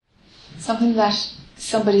something that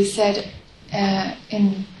somebody said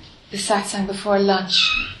in the satsang before lunch.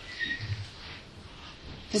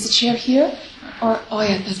 There's a chair here? Or, oh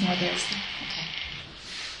yeah, there's more there. Okay.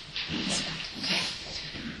 Okay.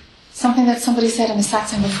 Something that somebody said in the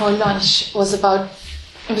satsang before lunch was about,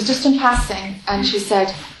 it was just in passing, and she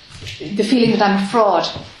said, the feeling that I'm a fraud.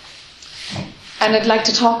 And I'd like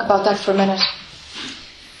to talk about that for a minute.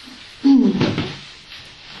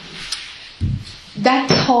 That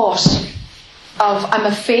thought of I'm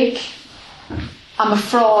a fake, I'm a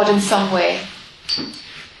fraud in some way,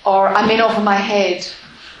 or I'm in over my head,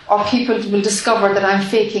 or people will discover that I'm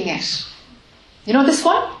faking it. You know this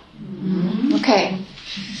one? Mm-hmm. Okay.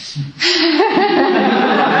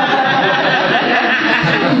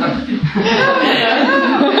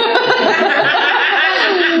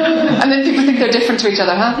 And then people think they're different to each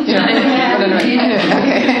other, huh? You know? But anyway.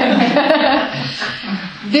 Okay.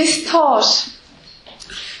 This thought,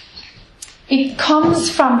 it comes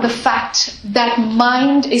from the fact that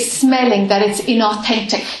mind is smelling that it's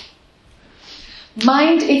inauthentic.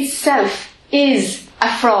 Mind itself is a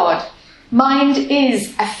fraud. Mind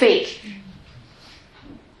is a fake.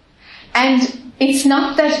 And it's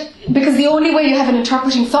not that, because the only way you have in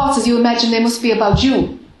interpreting thoughts is you imagine they must be about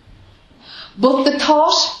you. But the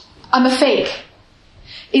thought, I'm a fake,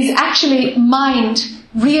 is actually mind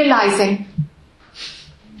realizing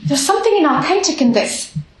there's something inauthentic in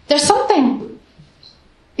this. There's something.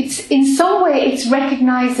 It's in some way it's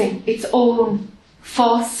recognizing its own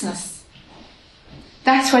falseness.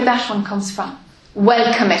 That's where that one comes from.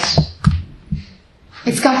 Welcome it.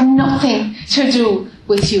 It's got nothing to do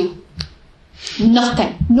with you.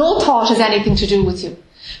 Nothing. No thought has anything to do with you.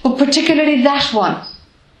 But particularly that one.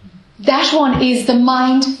 That one is the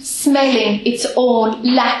mind smelling its own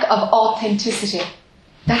lack of authenticity.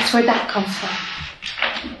 That's where that comes from.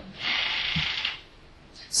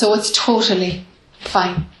 So it's totally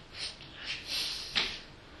fine.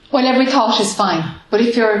 Well, every thought is fine. But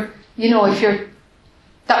if you're,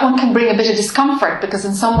 that one can bring a bit of discomfort because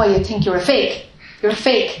in some way you think you're a fake. You're a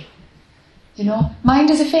fake. Mind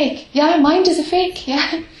is a fake. Yeah, mind is a fake.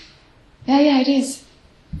 Yeah. Yeah, it is.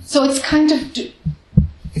 So it's kind of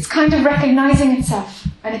recognizing itself,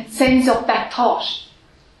 and it sends up that thought.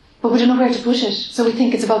 But we don't know where to put it, so we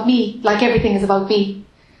think it's about me, like everything is about me.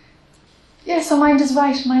 Yeah, so mind is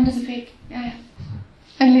right, mind is a fake. Yeah.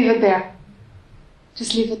 And leave it there.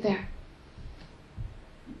 Just leave it there.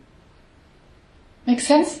 Make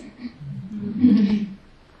sense? Mm-hmm.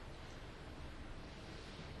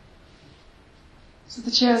 So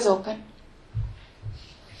the chair is open.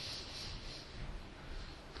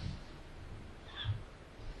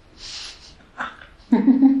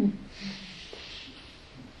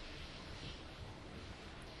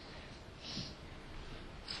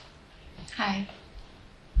 Hi.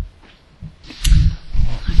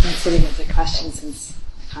 I've been sitting with the question since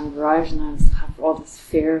I kind of arrived, and I have all this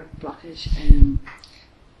fear blockage,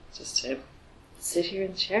 just to sit here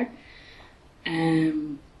in the chair.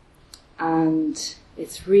 And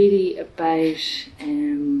it's really about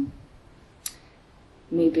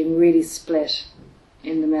me being really split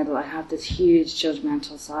in the middle. I have this huge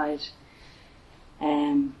judgmental side,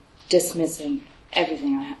 dismissing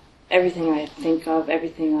everything I think of,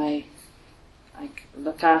 everything I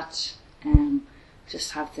look at,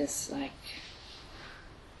 just have this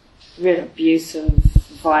real abusive,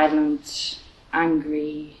 violent,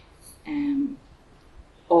 angry,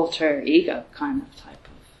 alter ego kind of type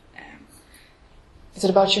of. Is it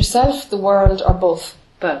about yourself, the world, or both?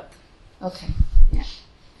 Both. Okay. Yeah.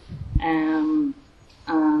 And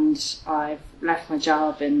I've left my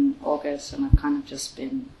job in August, and I've kind of just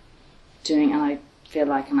been doing, and I feel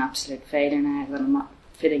like an absolute failure now, that I'm not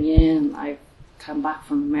fitting in. I've come back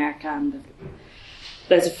from America, and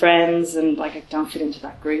loads of friends, and I don't fit into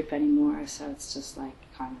that group anymore, so it's just kind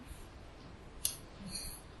of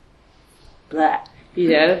blah,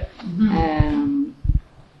 Mm-hmm.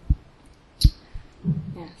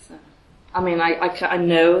 Yeah, so I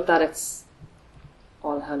know that it's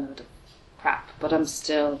all a whole load of crap, but I'm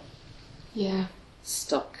still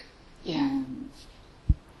stuck. Yeah.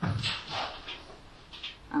 And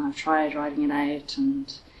I've tried writing it out,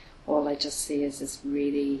 and all I just see is this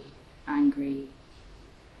really angry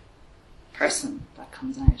person that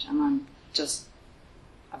comes out, and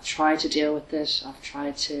I've tried to deal with it, I've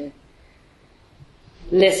tried to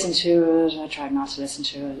listen to it, I tried not to listen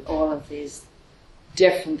to it, all of these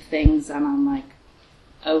different things, and I'm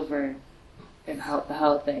over the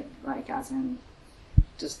whole thing, as in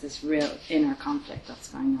just this real inner conflict that's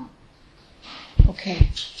going on. Okay.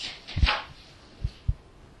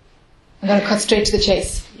 I'm going to cut straight to the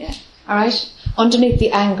chase. Yeah. Alright? Underneath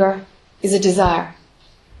the anger, is a desire.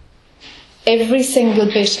 Every single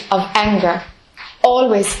bit of anger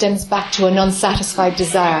always stems back to an unsatisfied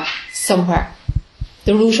desire somewhere.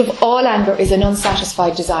 The root of all anger is an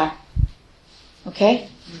unsatisfied desire. Okay?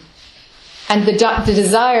 And the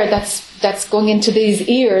desire that's going into these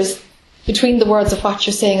ears, between the words of what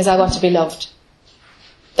you're saying, is I want to be loved.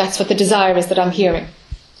 That's what the desire is that I'm hearing.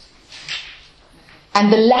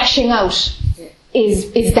 And the lashing out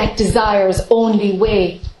is that desire's only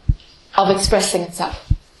way of expressing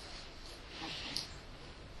itself.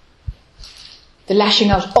 The lashing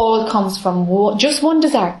out all comes from just one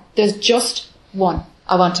desire. There's just one.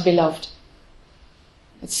 I want to be loved.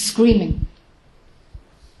 It's screaming.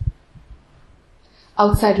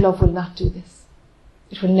 Outside love will not do this.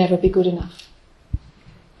 It will never be good enough.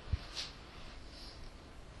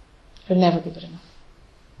 It will never be good enough.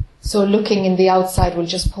 So looking in the outside will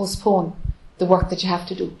just postpone the work that you have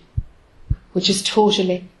to do, which is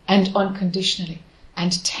totally and unconditionally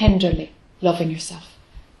and tenderly loving yourself.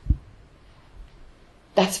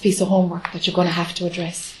 That's a piece of homework that you're going to have to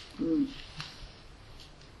address. And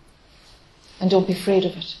don't be afraid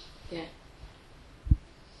of it. Yeah.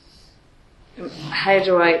 How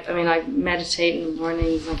do I meditate in the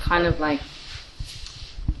mornings. I'm kind of like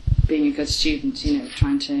being a good student,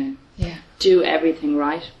 trying to do everything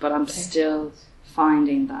right, but I'm still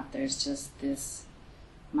finding that there's just this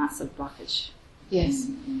massive blockage. Yes.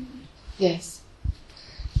 Yes.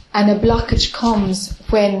 And a blockage comes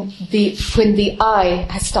when the I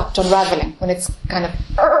has stopped unraveling, when it's kind of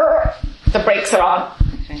the brakes are on,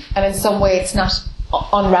 and in some way it's not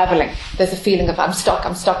unraveling. There's a feeling of I'm stuck.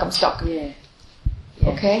 Yeah.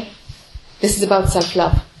 Okay? This is about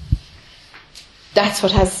self-love. That's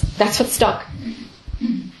what's stuck.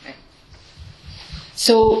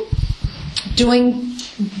 So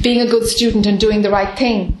being a good student and doing the right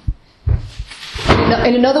thing,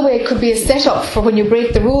 in another way it could be a setup for when you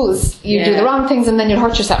break the rules, you do the wrong things and then you'll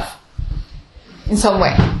hurt yourself in some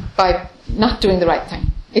way by not doing the right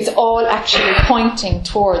thing. It's all actually pointing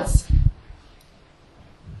towards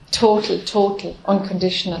total,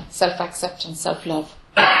 unconditional self-acceptance, self-love.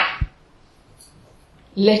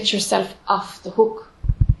 Let yourself off the hook.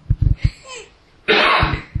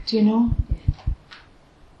 Do you know?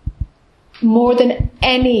 More than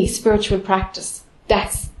any spiritual practice,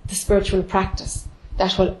 that's the spiritual practice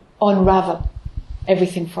that will unravel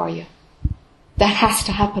everything for you. That has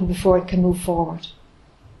to happen before it can move forward.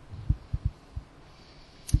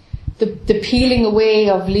 The peeling away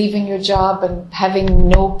of leaving your job and having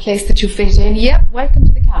no place that you fit in, welcome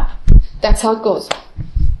to the camp. That's how it goes.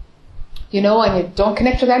 And you don't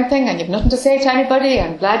connect with anything and you've nothing to say to anybody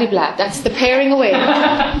and blah-de-blah. That's the paring away.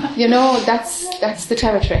 That's the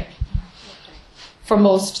territory. For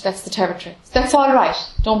most, that's the territory. That's all right.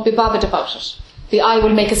 Don't be bothered about it. The I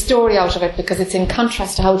will make a story out of it because it's in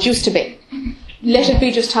contrast to how it used to be. Let it be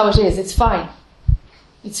just how it is. It's fine.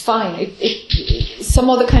 It's fine. Some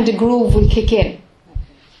other kind of groove will kick in.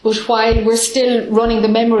 But while we're still running the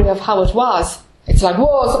memory of how it was, it's like,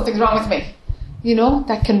 whoa, something's wrong with me.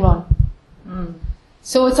 That can run.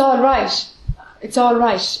 So it's all right. It's all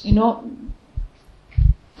right.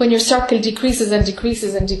 When your circle decreases and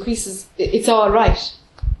decreases and decreases, it's all right.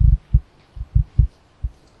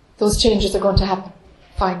 Those changes are going to happen.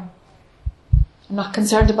 Fine. I'm not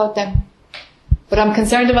concerned about them. But I'm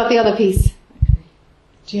concerned about the other piece.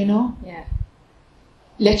 Do you know? Yeah.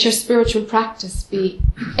 Let your spiritual practice be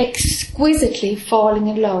exquisitely falling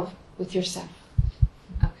in love with yourself.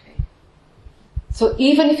 Okay. So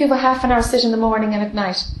even if you have a half an hour sit in the morning and at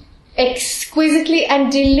night, exquisitely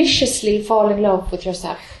and deliciously fall in love with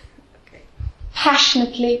yourself. Okay.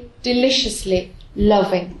 Passionately, deliciously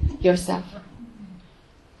loving yourself.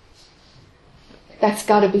 That's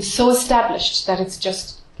got to be so established that it's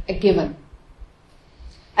just a given.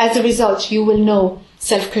 As a result, you will know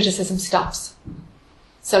self-criticism stops.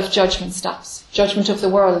 Self-judgment stops. Judgment of the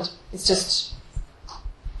world is just,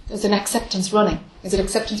 there's an acceptance running. Is it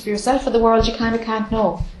acceptance for yourself or the world? You kind of can't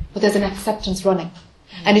know. But there's an acceptance running.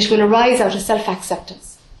 And it will arise out of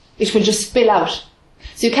self-acceptance. It will just spill out.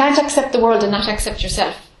 So you can't accept the world and not accept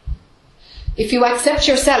yourself. If you accept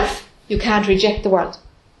yourself, you can't reject the world.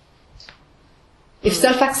 If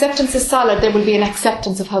self-acceptance is solid, there will be an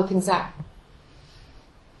acceptance of how things are.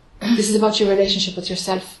 This is about your relationship with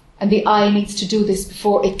yourself. And the I needs to do this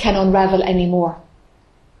before it can unravel anymore.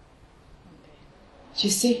 Do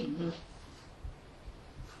you see? Mm-hmm.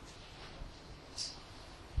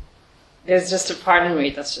 There's just a part of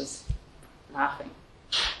me that's just laughing.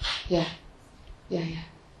 Yeah.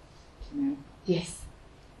 No. Yes.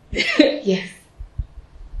 Yes.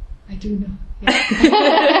 I do know.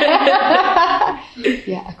 Yeah,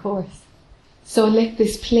 yeah, of course. So let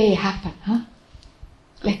this play happen, huh?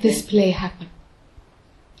 Let this play happen.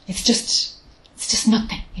 It's just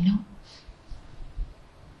nothing,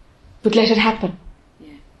 But let it happen.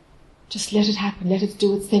 Yeah. Just let it happen. Let it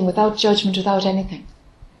do its thing without judgment, without anything.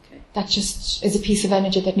 Okay. That just is a piece of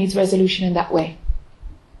energy that needs resolution in that way.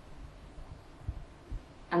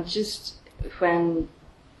 And just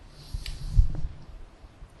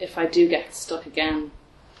if I do get stuck again,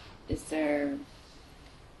 is there,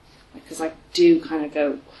 because I do kind of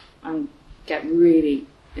go and get really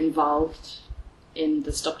involved in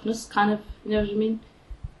the stuckness, kind of, you know what I mean?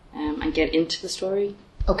 And get into the story.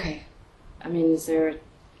 Okay. I mean, is there,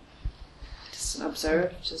 just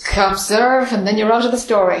observe? Observe, and then you're out of the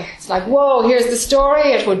story. It's like, whoa, here's the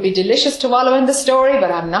story. It would be delicious to wallow in the story,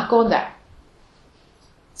 but I'm not going there.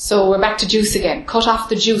 So we're back to juice again. Cut off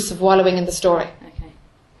the juice of wallowing in the story. Okay.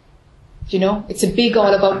 It's a big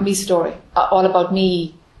all about me story. All about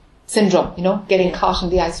me syndrome, getting caught in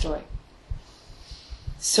the eye story.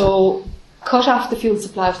 So cut off the fuel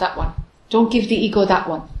supply of that one. Don't give the ego that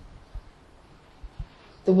one.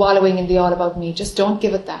 The wallowing in the all about me. Just don't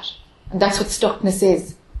give it that. And that's what stuckness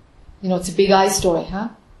is. It's a big I story, huh?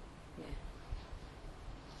 Yeah.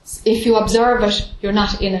 If you observe it, you're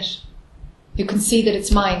not in it. You can see that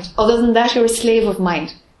it's mind. Other than that, you're a slave of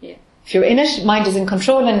mind. Yeah. If you're in it, mind is in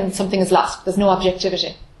control and something is lost. There's no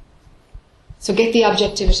objectivity. So get the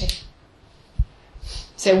objectivity.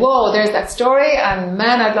 Say, whoa, there's that story, and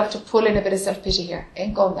man, I'd love to pull in a bit of self-pity here.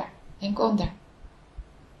 Ain't going there. Ain't going there.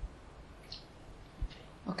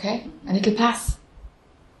 Okay? And it'll pass.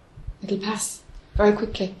 It'll pass very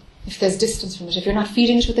quickly if there's distance from it. If you're not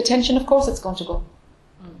feeding it with attention, of course it's going to go.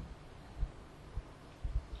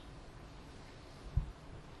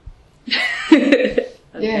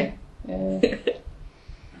 Okay. Yeah. There's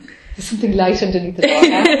something light underneath the door,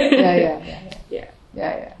 huh?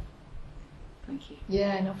 Yeah. Thank you.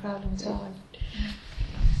 Yeah, no problem at all.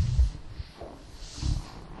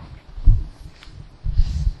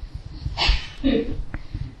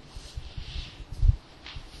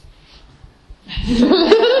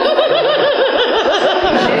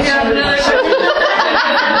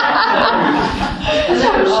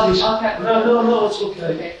 No, it's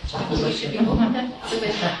okay.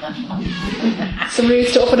 Somebody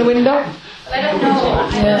used to open a window? I don't know.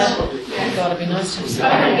 Yeah. I thought it'd be nice to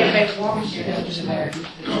get a bit warm here.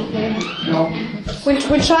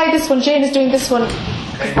 We'll try this one. Jane is doing this one.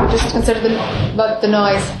 Just consider about the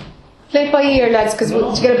noise. Play it by ear, lads, because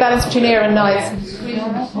to get a balance between air and noise.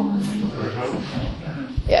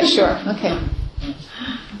 Yeah, sure. Okay.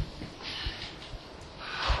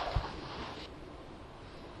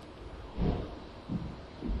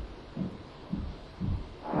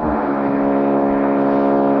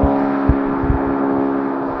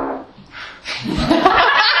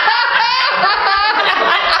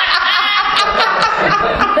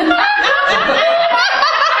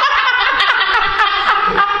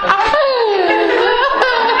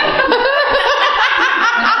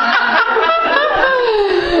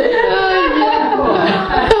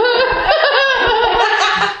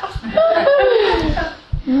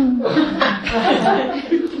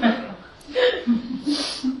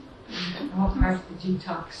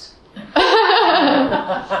 Detox.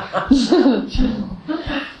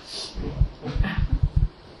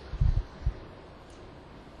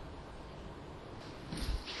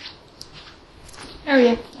 How are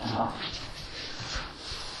you?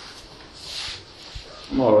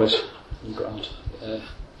 I'm alright. I'm grand.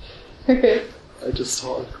 Okay. I just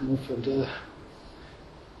thought I'd come up and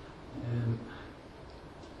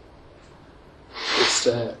just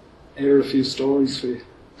air a few stories for you.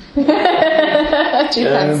 Gee,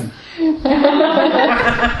 thanks.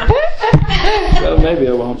 Well, maybe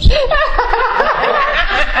I won't.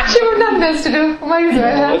 Sure, nothing else to do. Might as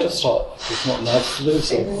well, I huh? just thought there's nothing else to do,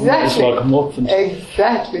 so I might as Exactly. well come up and,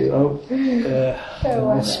 Exactly.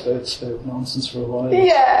 spout nonsense for a while.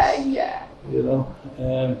 Yeah.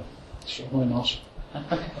 Sure, why not?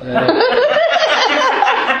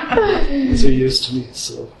 They're used to me,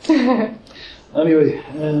 so. Anyway,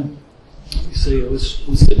 you see, I was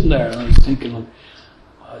sitting there and I was thinking, like,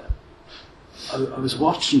 I was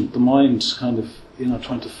watching the mind kind of,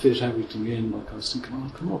 trying to fit everything in. Like, I was thinking, oh,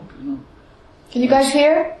 come up, Can you guys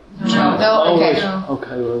hear? No. Oh, Okay. right.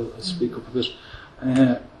 Okay, well, I'll speak up a bit.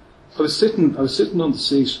 I was sitting on the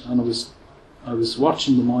seat and I was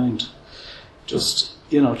watching the mind, just,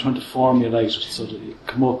 trying to formulate it so that you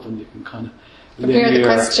come up and you can kind of Prepare the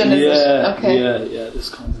question, is it? Okay. Yeah, this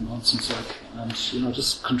kind of nonsense, like, and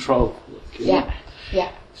just control. Like,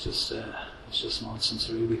 Yeah. It's just nonsense,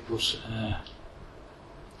 really. But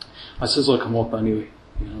I says I'll come up anyway.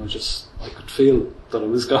 You know, I could feel that it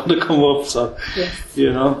was going to come up. So,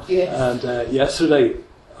 you know, and yesterday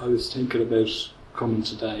I was thinking about coming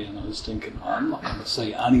today, and I was thinking, I'm not going to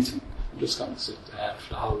say anything. I'm just going to sit there for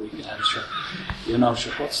the whole weekend. Sure, you know,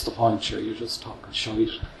 sure, what's the point? Sure, you're just talking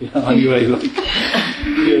shite. You know, anyway, like,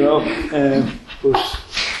 you know, but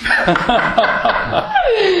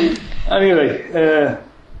anyway,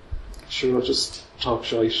 sure, I'll just talk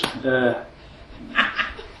shite.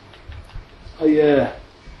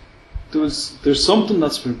 There's something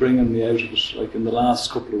that's been bringing me out of it, like in the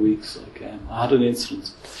last couple of weeks. Like, I had an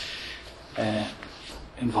incident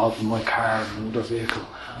involving my car and another vehicle,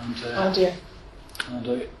 and oh dear. And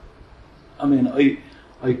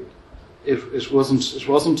it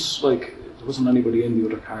wasn't like there wasn't anybody in the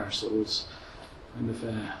other car, so it was kind of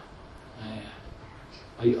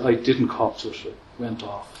I didn't cop to it. It went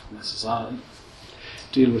off, and I says, I'll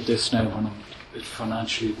deal with this now when I'm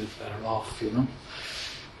financially a bit better off, you know.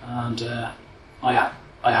 And I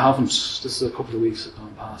haven't. This is a couple of weeks have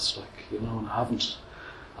gone past, like, you know, and I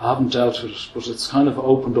haven't dealt with it, but it's kind of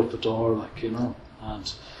opened up the door, like, you know,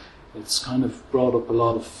 and it's kind of brought up a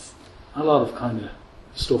lot of kind of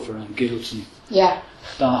stuff around guilt and that.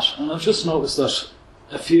 And I've just noticed that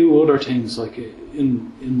a few other things, like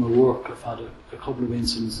in my work, I've had a couple of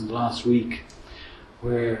incidents in the last week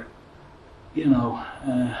where, you know,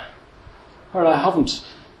 where I haven't,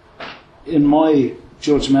 in my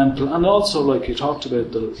judgmental, and also like you talked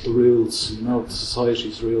about the rules, you know, the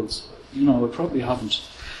society's rules, you know, I probably haven't,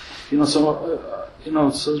 you know, so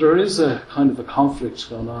so there is a kind of a conflict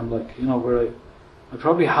going on, like, you know, where I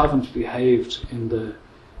probably haven't behaved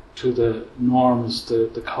to the norms,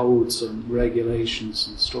 the codes and regulations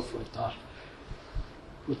and stuff like that.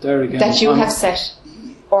 But there again, that you have set,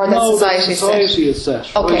 or that society has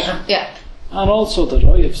set. Okay, right? yeah. And also that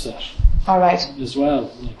I have set. All right. As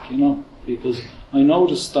well, like, you know, because I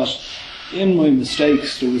noticed that in my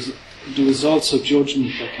mistakes there was also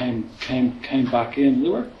judgment that came back in.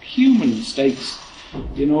 There were human mistakes,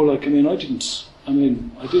 you know. Like, I didn't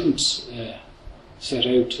set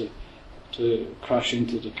out to crash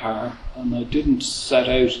into the car, and I didn't set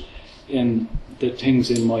out in the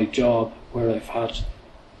things in my job where I've had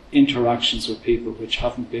interactions with people which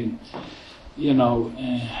haven't been, they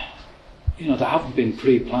haven't been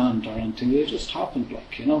pre-planned or anything. They just happened,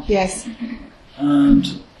 like, you know. Yes. And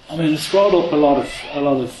it's brought up a lot of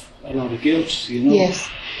guilt, you know. Yes.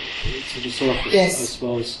 To the surface, yes. I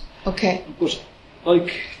suppose. Okay. But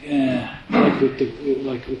like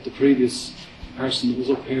with the previous person that was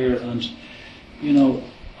up here, and, you know,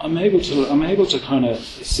 I'm able to kind of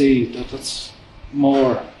see that that's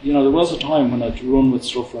more, you know. There was a time when I'd run with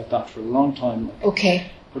stuff like that for a long time, like, okay.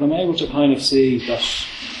 But I'm able to kind of see that,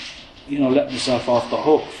 you know, let myself off the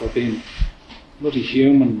hook for being bloody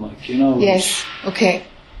human, like, you know. Yes. Okay.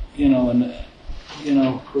 You know, and you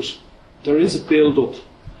know, but there is a build-up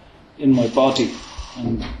in my body,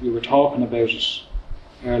 and we were talking about it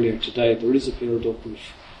earlier today. There is a build-up of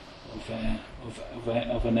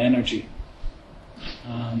an energy,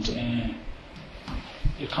 and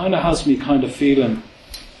it kind of has me kind of feeling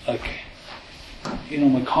like, you know,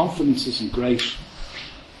 my confidence isn't great,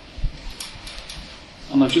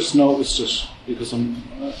 and I've just noticed it because I'm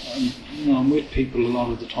with people a lot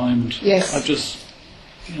of the time, and yes. I've just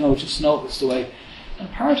noticed the way. And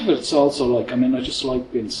part of it's also like, I just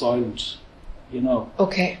like being silent, you know.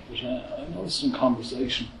 Okay. But I noticed in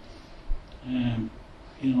conversation, you know,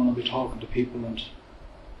 and I'll be talking to people, and,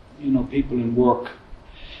 you know, people in work,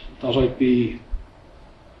 that I'd be,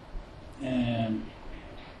 you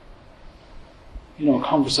know, a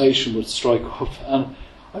conversation would strike up, and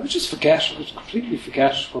I would just completely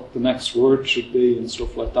forget what the next word should be and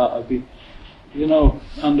stuff like that. I'd be, you know,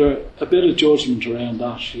 under a bit of judgment around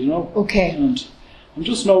that, you know. Okay. And I'm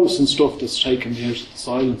just noticing stuff that's taking me out of the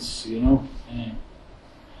silence, you know.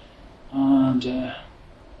 And I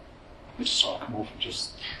just thought I'd come over and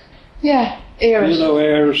just... yeah, air it. You know,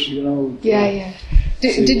 air it, you know. Yeah.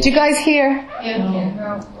 Did you guys hear? Yeah.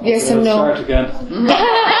 No. Yes and no. Start again.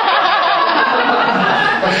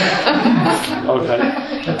 Okay.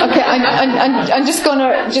 Okay, I'm just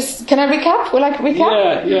gonna can I recap? Will I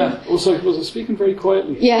recap? Yeah. Was I speaking very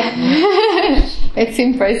quietly? Yeah. It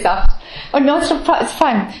seemed very soft. Oh no, it's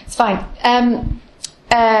fine. It's fine.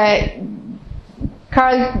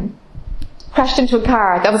 Carl crashed into a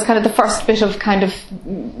car. That was kind of the first bit of kind of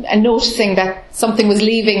noticing that something was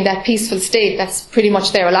leaving that peaceful state that's pretty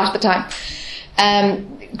much there a lot of the time.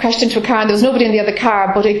 Crashed into a car and there was nobody in the other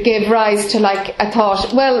car, but it gave rise to, like, a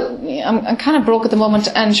thought, well, I'm kind of broke at the moment,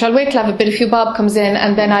 and shall wait till I have a bit of few bob comes in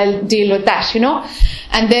and then I'll deal with that, you know.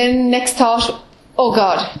 And then next thought, oh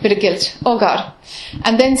God, bit of guilt, oh God.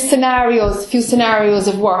 And then few scenarios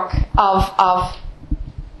of work of God,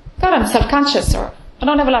 I'm self-conscious, or I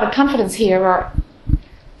don't have a lot of confidence here, or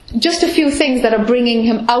just a few things that are bringing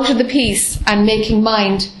him out of the piece and making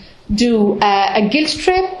mind do a guilt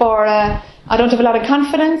trip, or I don't have a lot of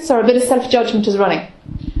confidence, or a bit of self-judgment is running.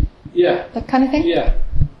 Yeah. That kind of thing? Yeah.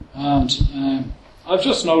 And I've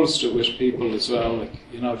just noticed it with people as well,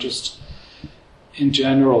 like, just in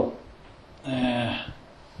general, and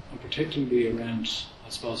particularly around, I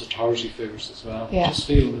suppose, authority figures as well. Yeah. Just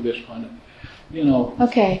feeling a bit kind of,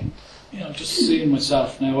 Okay. just seeing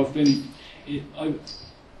myself now.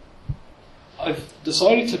 I've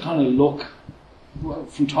decided to kind of look,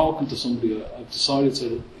 from talking to somebody, I've decided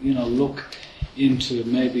to, look into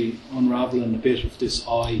maybe unraveling a bit of this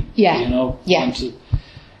I, Yeah.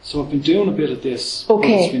 So I've been doing a bit of this, Okay.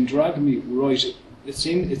 but it's been dragging me right. It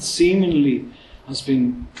seemingly has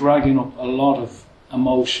been dragging up a lot of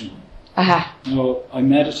emotion. Aha. I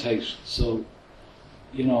meditate, so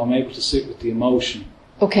I'm able to sit with the emotion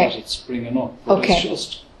that it's bringing up. But Okay. it's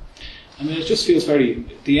just, it just feels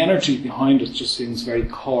the energy behind it just seems very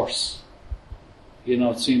coarse.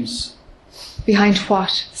 It seems Behind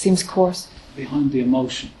what seems coarse? behind the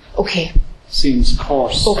emotion Okay. seems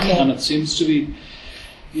coarse, Okay. and it seems to be.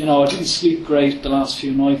 I didn't sleep great the last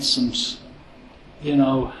few nights, and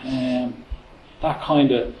that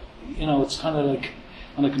kind of, it's kind of like,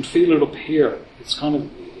 and I can feel it up here. It's kind of,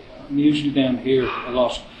 I'm usually down here a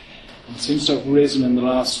lot, and it seems to have risen in the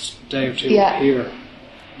last day or two up here,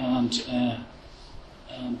 and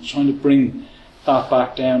trying to bring that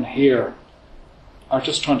back down here, or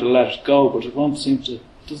just trying to let it go, but it doesn't seem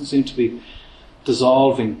to be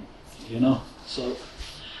dissolving, So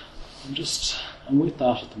I'm with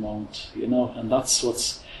that at the moment, and that's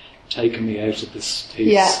what's taken me out of this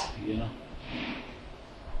piece,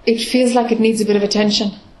 It feels like it needs a bit of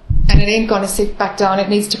attention, and it ain't going to sit back down. It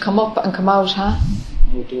needs to come up and come out, huh?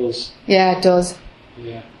 Oh, it does. Yeah, it does.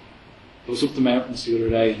 Yeah. I was up the mountains the other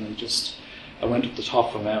day, and I went up the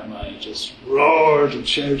top of a mountain, and I just roared and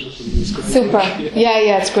shouted, and it was great. Super.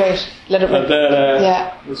 Yeah, it's great. Let it rip. And then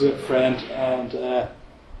Yeah. I was with a friend, and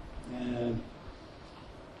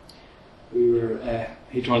we were.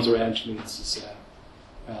 He turns around to me and says,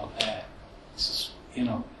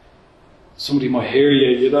 somebody might hear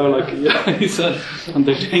you, he said, and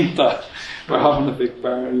they think that we're having a big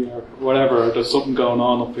party or whatever, or there's something going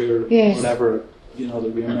on up here, Yes. whatever, there'll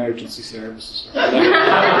be emergency services or whatever.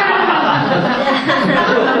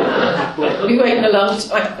 I'll be waiting a long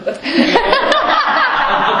time for that.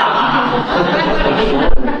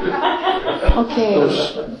 Okay.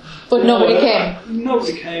 But nobody came.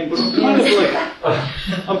 Nobody came, but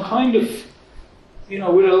I'm kind of,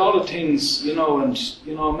 with a lot of things, and, I'm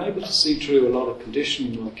able to see through a lot of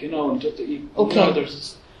conditioning, and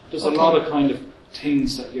there's a lot of kind of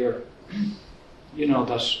things that you're,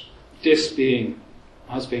 that this being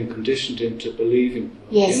has been conditioned into believing,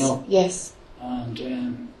 Yes.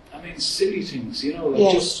 And, silly things,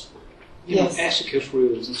 Yes. just, etiquette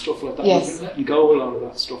rules and stuff like that. Yes. I've been letting go a lot of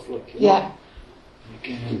that stuff,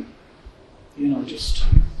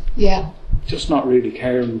 just not really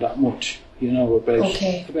caring that much, about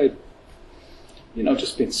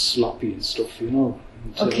just being sloppy and stuff, And,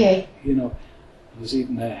 Okay. I was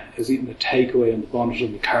eating a takeaway in the bonnet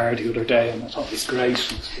of my car the other day, and I thought it was great.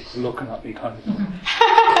 And people looking at me, kind of.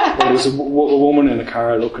 Well, there was a woman in the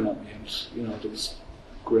car looking at me, and there was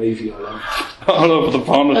gravy all over the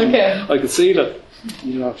bonnet. Okay. And I could see that,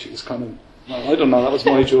 she was kind of. Well, I don't know. That was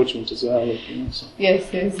my judgment as well. So. Yes.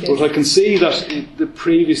 But I can see that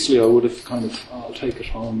previously I would have kind of, I'll take it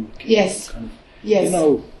home. Yes. Kind of, Yes.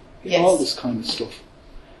 all this kind of stuff.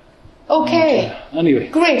 Okay. And, anyway.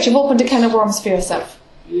 Great. You've opened a can of worms for yourself.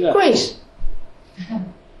 Yeah. Great.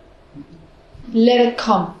 Let it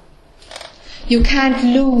come. You can't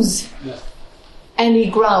lose any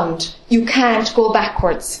ground. You can't go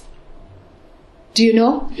backwards. Do you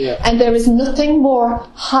know? Yeah. And there is nothing more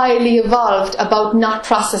highly evolved about not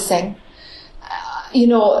processing.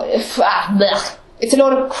 It's a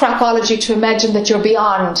lot of crapology to imagine that you're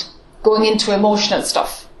beyond going into emotional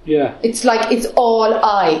stuff. Yeah. It's like it's all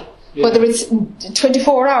I. Yeah. Whether it's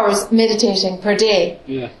 24 hours meditating per day.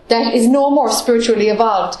 Yeah. That is no more spiritually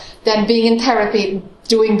evolved than being in therapy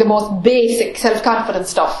doing the most basic self-confidence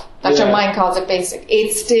stuff that your mind calls it basic.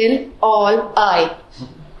 It's still all I.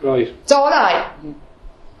 Right. It's all I.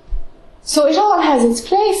 So it all has its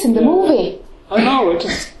place in the movie. I know.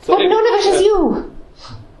 But none of it is you.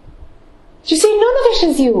 Do you see? None of it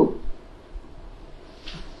is you.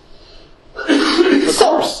 Of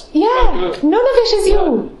course. Yeah. None of it is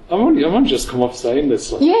you. I'm only just come up saying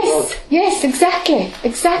this. Like, Yes, God. yes, exactly.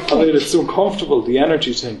 I mean, it's uncomfortable, the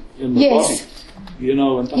energy thing in my body. You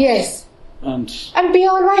know, and Yes. And be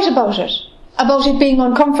alright about it being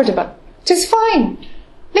uncomfortable. It's fine.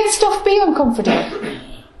 Let stuff be uncomfortable.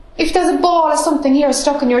 If there's a ball or something here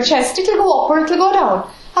stuck in your chest, it'll go up or it'll go down.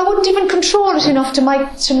 I wouldn't even control it enough to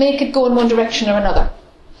make it go in one direction or another.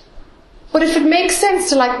 But if it makes sense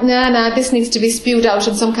to like, this needs to be spewed out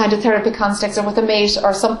in some kind of therapy context or with a mate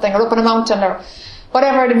or something, or up on a mountain or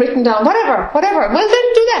whatever, written down, whatever, well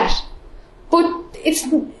then do that. But it's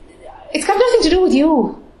got nothing to do with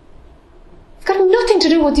you. It's got nothing to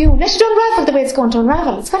do with you. Let it unravel the way it's going to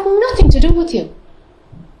unravel. It's got nothing to do with you.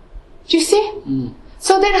 Do you see? Mm.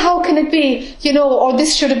 So then how can it be, or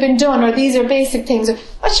this should have been done, or these are basic things,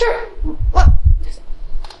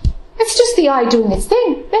 it's just the eye doing its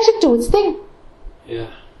thing. Let it do its thing. Yeah.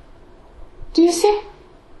 Do you see?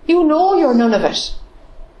 You know you're none of it.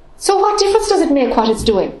 So what difference does it make what it's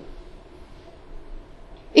doing?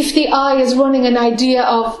 If the eye is running an idea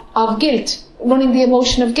of guilt, running the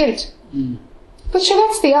emotion of guilt. Mm. But sure,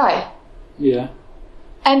 that's the eye. Yeah.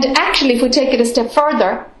 And actually, if we take it a step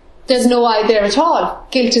further, there's no I there at all.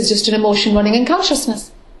 Guilt is just an emotion running in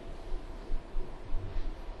consciousness.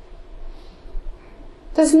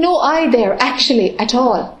 There's no I there, actually, at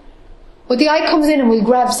all. But the I comes in and will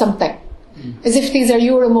grab something. As if these are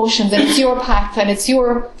your emotions and it's your path and it's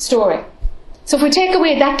your story. So if we take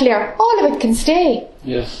away that layer, all of it can stay.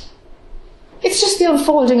 Yes. It's just the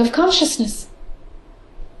unfolding of consciousness.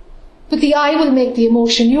 But the I will make the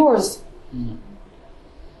emotion yours. Mm.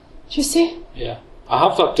 Do you see? Yeah. I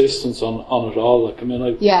have that distance on it all. Like, I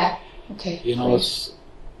mean, yeah. Okay. You know, great. it's,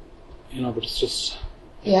 but it's just,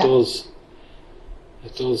 yeah.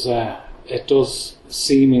 It does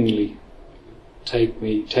seemingly take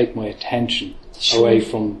my attention sure. away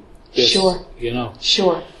from this. Sure.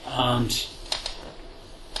 Sure. And,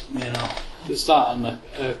 there's that and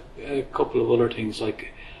a couple of other things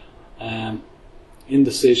like,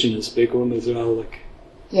 indecision is a big one as well. Like,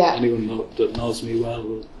 yeah. anyone that knows me well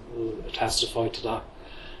will testify to that.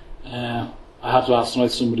 I had last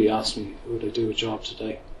night somebody asked me, would I do a job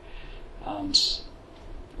today? And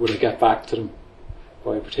would I get back to them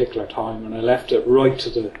by a particular time? And I left it right to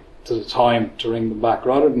the time to ring them back,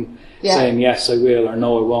 rather than saying yes I will or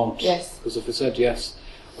no I won't. Yes. Because if I said yes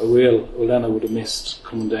I will, well then I would have missed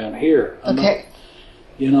coming down here. And okay.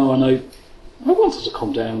 And I wanted to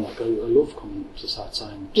come down. Like I love coming to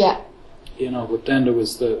Satsang. Yeah. But then there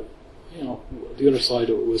was the other side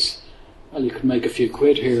of it was, well, you could make a few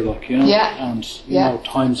quid here, like, Yeah. and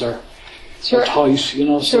times are Sure. tight,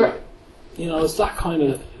 Sure. so it's that kind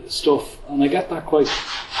of stuff, and I get that quite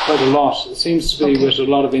a lot. It seems to be with a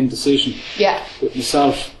lot of indecision. Yeah. With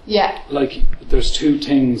myself. Yeah. Like there's two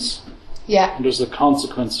things. Yeah. And there's a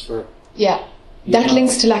consequence for. Yeah. That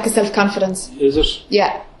links to lack of self-confidence. Is it?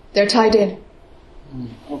 Yeah. They're tied in.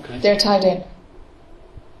 Okay. They're tied in.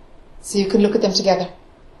 So you can look at them together.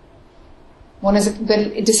 One is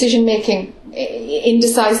the decision-making,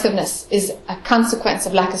 indecisiveness is a consequence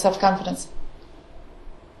of lack of self-confidence.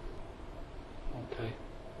 Okay.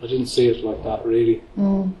 I didn't see it like that, really.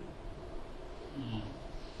 Mm.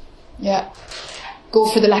 Yeah. Go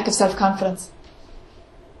for the lack of self-confidence.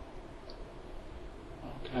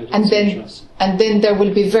 Okay, and then there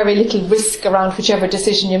will be very little risk around whichever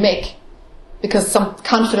decision you make, because some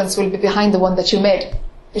confidence will be behind the one that you made.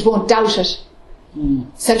 It won't doubt it.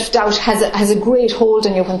 Self-doubt has a great hold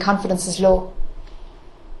on you when confidence is low.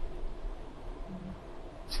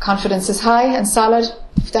 If confidence is high and solid,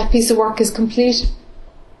 if that piece of work is complete,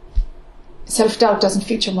 self-doubt doesn't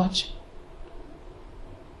feature much.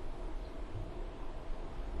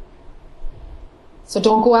 So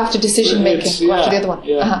don't go after decision making. Go after the other one.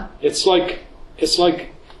 Yeah. Uh-huh. It's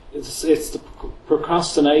the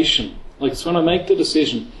procrastination. Like it's when I make the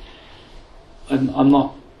decision, and I'm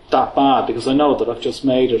not that bad because I know that I've just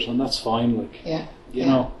made it, and that's fine. Like you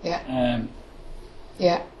know.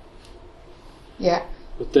 Yeah. Yeah.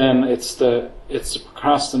 But then it's the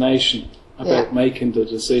procrastination about making the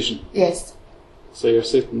decision. Yes. So you're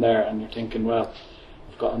sitting there and you're thinking, well,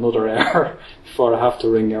 I've got another hour before I have to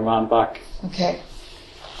ring your man back. Okay.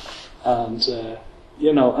 And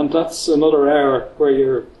and that's another hour where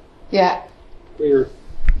you're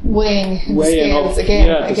weighing up scales again.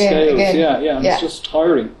 And it's just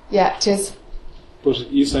tiring. Yeah, it is. But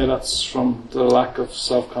you say that's from the lack of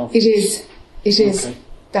self-confidence. It is. Okay.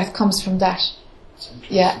 That comes from that. That's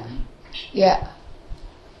interesting. Yeah.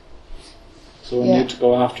 So we need to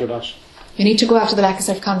go after that. You need to go after the lack of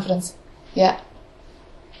self-confidence. Yeah.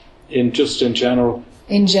 In general.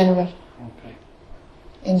 In general. Okay.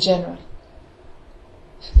 In general.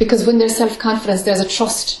 Because when there's self-confidence, there's a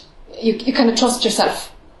trust. You kind of trust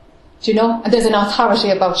yourself. Do you know? And there's an authority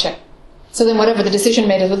about you. So then whatever the decision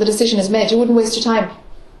made is, well, the decision is made. You wouldn't waste your time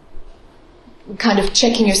kind of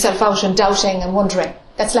checking yourself out and doubting and wondering.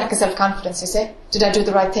 That's lack of self-confidence, you see. Did I do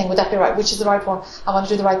the right thing? Would that be right? Which is the right one? I want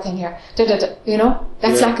to do the right thing here. You know?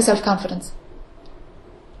 That's lack of self-confidence.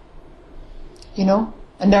 You know?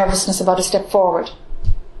 A nervousness about a step forward.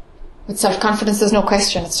 With self-confidence, there's no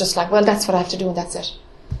question. It's just like, well, that's what I have to do and that's it.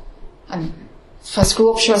 And if I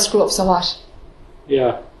screw up, sure, I screw up, so what?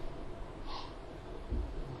 Yeah.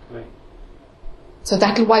 Okay. So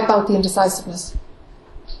that'll wipe out the indecisiveness.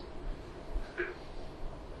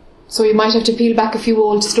 So you might have to peel back a few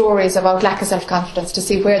old stories about lack of self-confidence to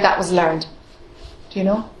see where that was learned. Do you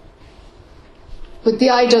know? But the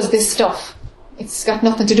I does this stuff. It's got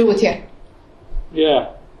nothing to do with you.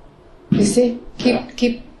 Yeah. You see?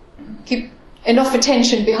 Keep enough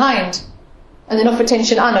attention behind and enough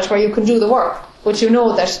attention on it where you can do the work. But you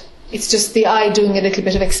know that it's just the I doing a little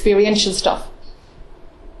bit of experiential stuff.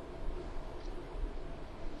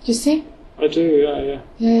 Do you see? I do, yeah.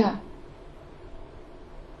 Yeah.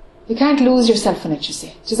 You can't lose yourself in it, you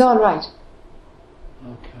see. Which is all right.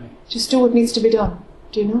 Okay. Just do what needs to be done.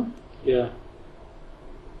 Do you know? Yeah.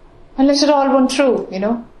 And let it all run through, you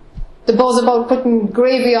know? The buzz about putting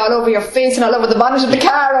gravy all over your face and all over the bonnet of the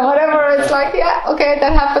car or whatever, it's like, yeah, okay,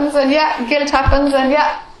 that happens, and yeah, guilt happens, and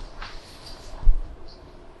yeah.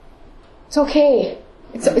 It's okay.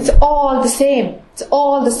 It's all the same. It's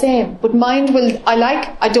all the same. But mind will,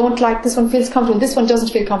 I don't like, this one feels comfortable, this one doesn't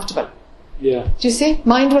feel comfortable. Yeah. Do you see?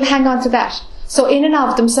 Mind will hang on to that. So in and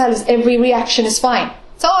of themselves, every reaction is fine.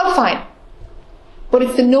 It's all fine. But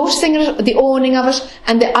it's the noticing it, the owning of it,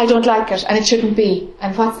 and the I don't like it, and it shouldn't be,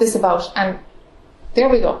 and what's this about? And there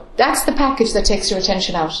we go. That's the package that takes your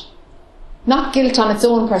attention out. Not guilt on its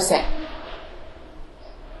own per se.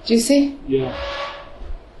 Do you see? Yeah.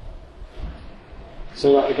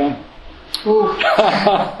 Say that again. Ooh.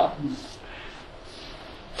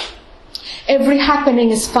 Every happening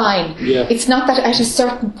is fine. Yeah. It's not that at a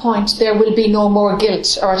certain point there will be no more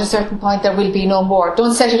guilt, or at a certain point there will be no more.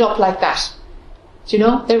 Don't set it up like that. Do you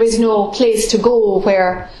know? There is no place to go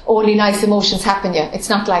where only nice emotions happen yet. It's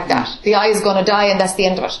not like that. The I is going to die and that's the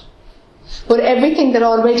end of it. But everything that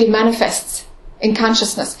already manifests in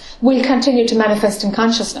consciousness will continue to manifest in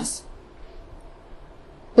consciousness.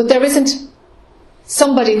 But there isn't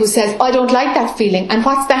somebody who says, I don't like that feeling, and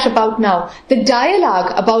what's that about now? The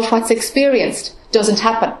dialogue about what's experienced doesn't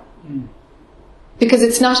happen. Because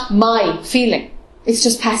it's not my feeling. It's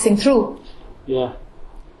just passing through. Yeah.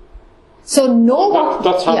 So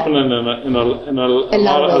that's happening in a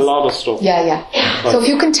lot of stuff. Yeah. So if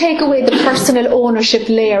you can take away the personal ownership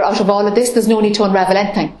layer out of all of this, there's no need to unravel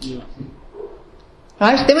anything. Yeah.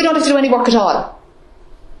 Right? Then we don't have to do any work at all.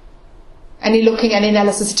 Any looking, any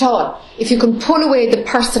analysis at all. If you can pull away the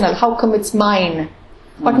personal, how come it's mine?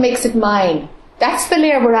 What makes it mine? That's the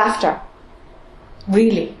layer we're after.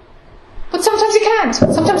 Really. But sometimes you can't.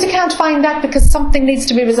 Sometimes you can't find that because something needs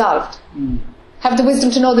to be resolved. Have the wisdom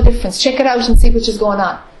to know the difference. Check it out and see which is going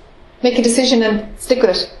on. Make a decision and stick with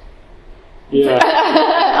it. Yeah.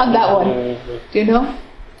 On that one. Yeah. Do you know?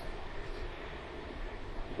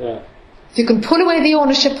 Yeah. If you can pull away the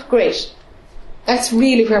ownership, great. That's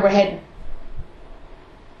really where we're heading.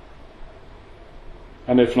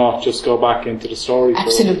 And if not, just go back into the story.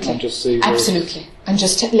 Absolutely. And just see. Absolutely. And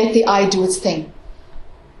just let the I do its thing.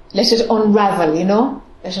 Let it unravel, you know?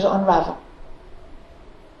 Let it unravel.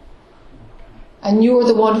 And you're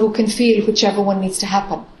the one who can feel whichever one needs to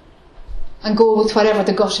happen. And go with whatever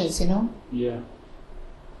the gut is, you know? Yeah.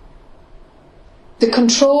 The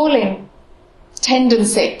controlling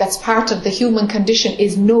tendency that's part of the human condition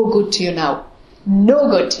is no good to you now. No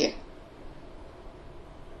good to you.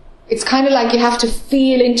 It's kind of like you have to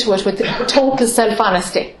feel into it with total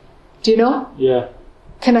self-honesty. Do you know? Yeah.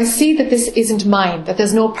 Can I see that this isn't mine, that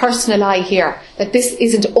there's no personal I here, that this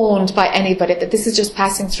isn't owned by anybody, that this is just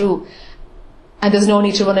passing through, and there's no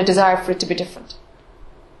need to run a desire for it to be different.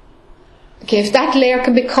 Okay, if that layer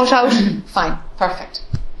can be cut out, fine, perfect.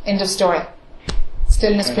 End of story.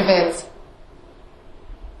 Stillness prevails.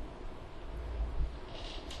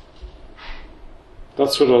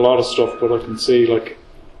 That's with a lot of stuff, but I can see, like,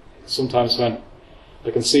 sometimes when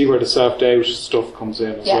I can see where the self-doubt stuff comes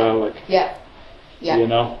in as well, like, yeah, you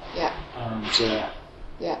know, yeah, and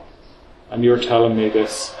yeah, and you're telling me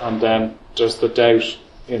this, and then there's the doubt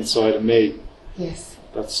inside of me, yes,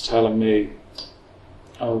 that's telling me,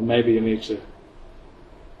 oh, maybe you need to,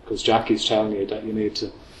 because Jackie's telling you that you need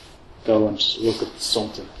to go and look at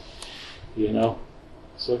something, you know.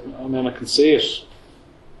 So I mean, I can see it.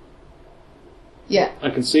 Yeah. I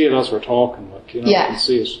can see it as we're talking, like, you know, Yeah. I can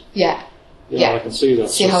see it. Yeah. You know, Yeah. I can see that.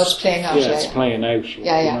 See how it's playing out. Yeah, it's playing out. Like,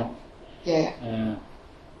 Yeah, yeah. You know. Yeah. Uh,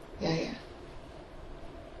 Yeah.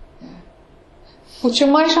 But you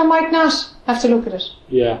might or might not have to look at it.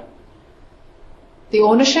 yeah. The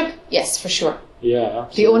ownership? Yes, for sure. Yeah, The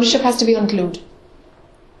absolutely. ownership has to be unglued.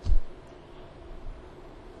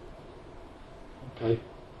 Okay.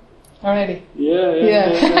 Alrighty. Yeah.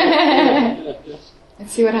 Yeah. Yeah.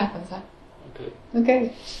 Let's see what happens, huh? Okay.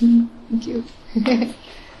 Okay. Thank you.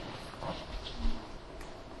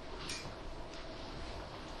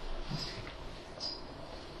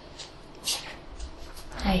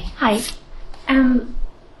 Hi. Hi.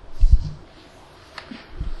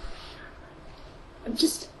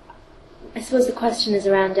 Just, I suppose the question is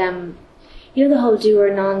around, you know, the whole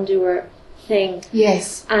doer, non-doer thing.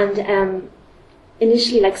 Yes. And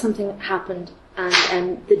initially, like, something happened,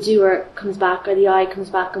 and the doer comes back, or the I comes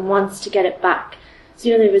back and wants to get it back. So,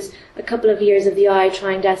 you know, there was a couple of years of the I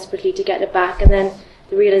trying desperately to get it back, and then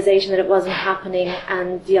the realization that it wasn't happening,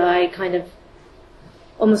 and the I kind of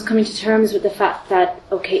almost coming to terms with the fact that,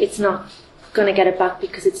 okay, it's not going to get it back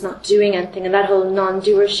because it's not doing anything, and that whole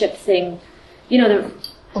non-doership thing, you know,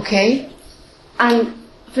 Okay. and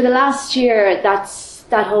for the last year, that's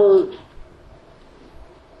that whole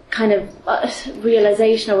kind of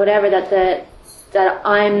realization or whatever that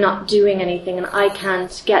I'm not doing anything and I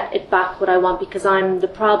can't get it back what I want because I'm the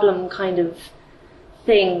problem kind of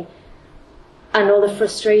thing, and all the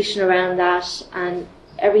frustration around that and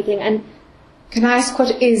everything. And Can I ask what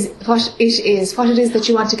it is that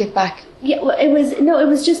you want to get back? yeah, well, it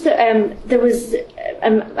was just that there was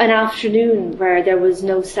an afternoon where there was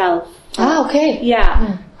no self. Ah, okay.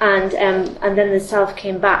 Yeah, and then the self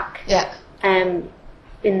came back. Yeah.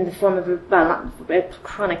 In the form of a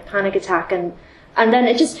chronic panic attack, and then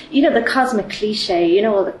it just, you know, the cosmic cliche, you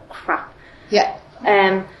know, all the crap. Yeah.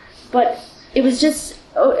 But it was just,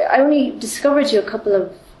 I only discovered you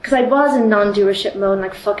because I was in non-doership mode,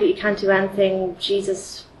 like, fuck it, you can't do anything,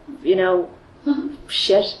 Jesus, you know,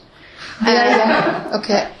 shit. Yeah.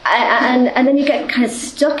 Okay. And then you get kind of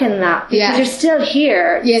stuck in that because Yeah. you're still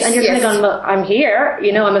here, Yes, and you're kind of yes. going, well, I'm here,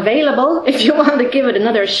 you know, I'm available if you want to give it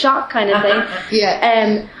another shot, kind of thing.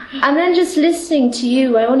 Yeah. And then just listening to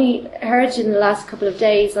you, I only heard you in the last couple of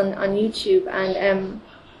days on YouTube, and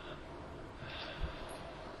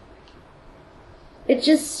it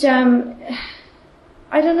just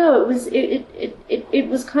I don't know, it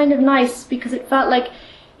was kind of nice because it felt like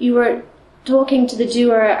you were talking to the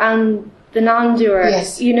doer and the non-doer.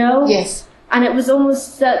 Yes. You know? Yes. And it was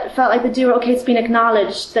almost that it felt like the doer, okay, it's been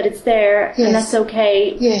acknowledged that it's there, Yes. and that's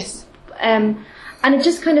okay. Yes. And it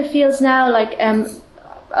just kind of feels now like,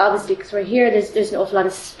 obviously because we're here, there's an awful lot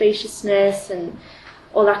of spaciousness and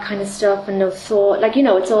all that kind of stuff, and no thought, like, you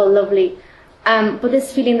know, it's all lovely. But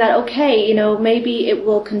this feeling that, okay, you know, maybe it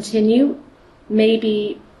will continue,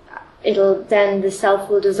 maybe then the self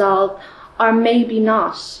will dissolve, or maybe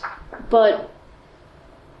not. But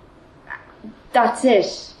that's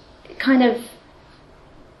it. Kind of,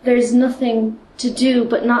 there's nothing to do,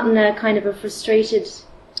 but not in a kind of a frustrated,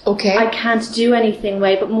 Okay. I can't do anything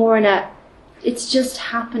way, but more in a, it's just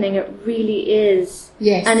happening, it really is.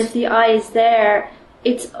 Yes. And if the I is there,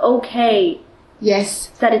 it's okay Yes.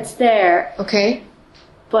 that it's there, Okay.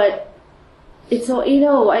 but it's all, you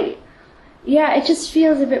know, it just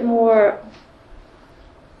feels a bit more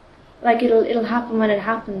like it'll happen when it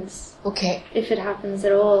happens, Okay. if it happens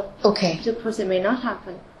at all. Okay. Of course it may not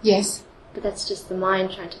happen, Yes. but that's just the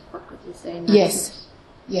mind trying to fuck with you, saying that. Yes.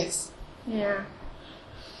 Yes. Yeah.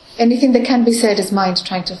 Anything that can be said is mind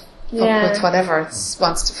trying to fuck Yeah. with whatever it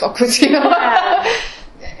wants to fuck with, you know.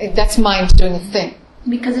 Yeah. That's mind doing its thing.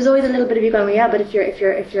 Because there's always a little bit of you going, well, yeah, but if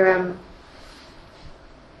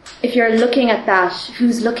you're looking at that,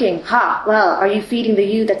 who's looking? Well, are you feeding the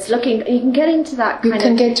you that's looking? You can get into that You kind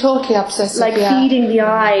can of, get totally obsessive. like, yeah. feeding the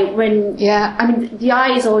eye when, Yeah. I mean, the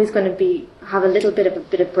eye is always going to have a little bit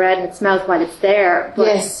of bread in its mouth while it's there, but,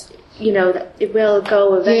 Yes. you know, that it will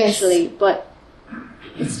go eventually, but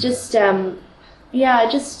it's just,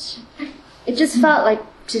 it just felt like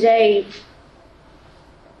today,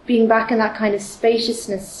 being back in that kind of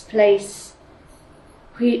spaciousness place,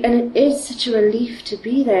 and it is such a relief to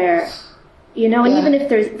be there, you know. And Yeah. even if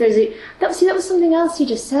that was something else you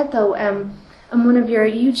just said though, on one of your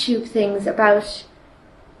YouTube things about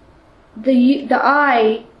the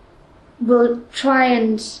I will try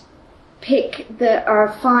and pick or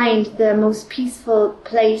find the most peaceful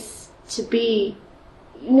place to be,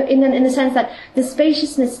 you know, in the sense that the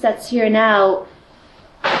spaciousness that's here now,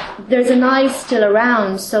 there's an I still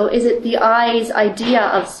around, so is it the I's idea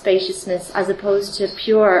of spaciousness as opposed to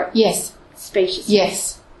pure Yes. spacious.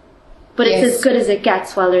 Yes. But Yes. it's as good as it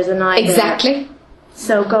gets while there's an eye there. Exactly.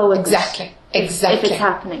 So go with Exactly. it. Exactly. If it's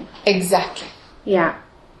happening. Exactly. Yeah.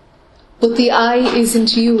 But the I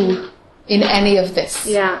isn't you in any of this.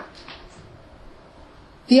 Yeah.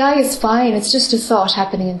 The I is fine. It's just a thought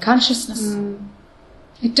happening in consciousness.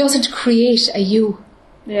 It doesn't create a you.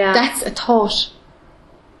 Yeah. That's a thought.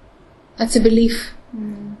 That's a belief.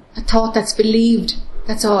 A thought that's believed.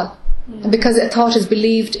 That's all. And because a thought is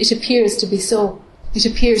believed, it appears to be so. It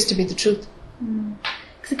appears to be the truth.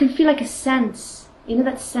 Because it can feel like a sense. You know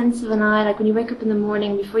that sense of an eye, like when you wake up in the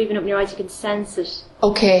morning, before you even open your eyes, you can sense it.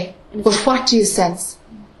 Okay. But what do you sense?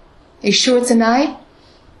 Are you sure it's an I?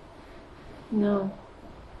 No.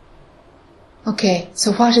 Okay.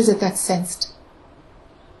 So what is it that's sensed?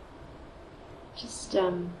 Just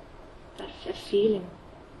that feeling.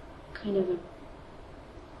 Kind of a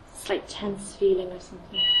slight tense feeling or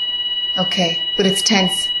something. Okay. But it's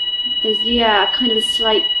tense. There's, kind of a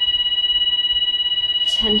slight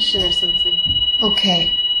tension or something.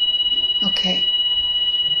 Okay. Okay.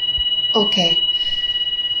 Okay.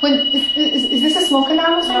 When is this a smoke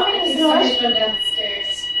alarm or something? No, Is it's it alright? somebody going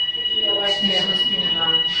downstairs. Yeah, must be an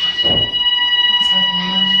alarm.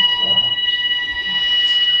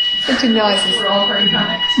 Something noises. We're all very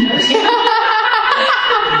panicked.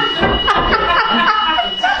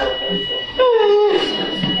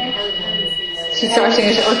 She's starting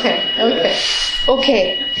it. Okay.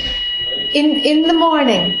 In the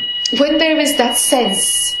morning, when there is that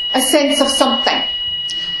sense, a sense of something,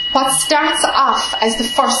 what starts off as the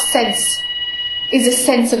first sense is a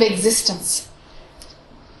sense of existence.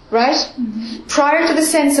 Right? Mm-hmm. Prior to the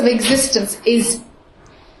sense of existence is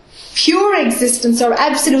pure existence or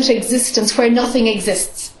absolute existence where nothing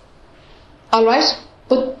exists. Alright?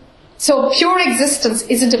 But so pure existence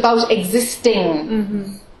isn't about existing.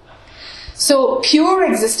 Mm-hmm. So pure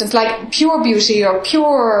existence, like pure beauty or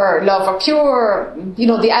pure love or pure,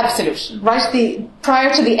 the absolute, right?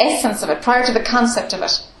 Prior to the essence of it, prior to the concept of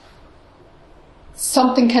it,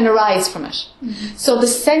 something can arise from it. Mm-hmm. So the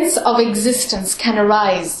sense of existence can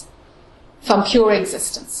arise from pure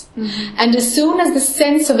existence. Mm-hmm. And as soon as the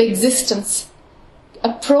sense of existence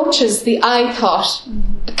approaches the I thought,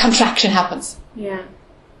 a contraction happens. Yeah.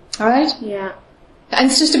 Alright? Yeah. And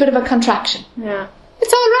it's just a bit of a contraction. Yeah.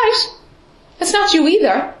 It's alright. It's not you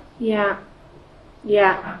either. Yeah.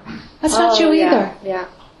 Yeah. That's not you either. Yeah.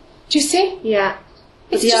 Do you see? Yeah.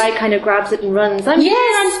 It's the just, eye kind of grabs it and runs. I'm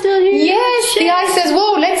still here. Yes, the eye says,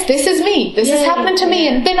 whoa, this is me. This is happening to me.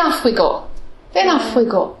 And then off we go. Off we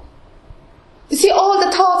go. You see, all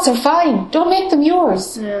the thoughts are fine. Don't make them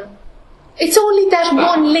yours. Yeah. It's only that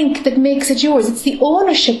one link that makes it yours. It's the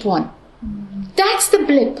ownership one. Mm-hmm. That's the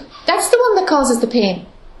blip. That's the one that causes the pain.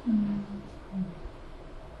 Mm-hmm.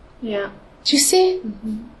 Yeah. Do you see?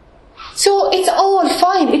 Mm-hmm. So it's all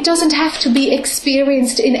fine. It doesn't have to be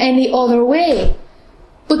experienced in any other way.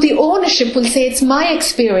 But the ownership will say it's my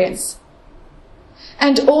experience.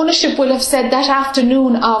 And ownership will have said that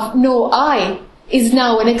afternoon of no I is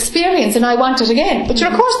now an experience and I want it again. But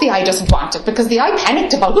of course the I doesn't want it because the I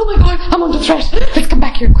panicked about, oh my God, I'm under threat. Let's come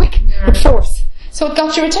back here quick with force. So it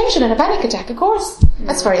got your attention in a panic attack, of course.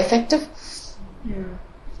 That's very effective.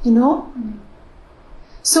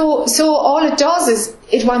 So all it does is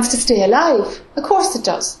it wants to stay alive. Of course it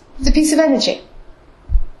does. It's a piece of energy.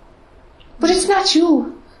 But it's not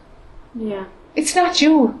you. Yeah. It's not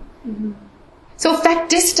you. Mm-hmm. So if that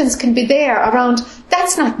distance can be there around,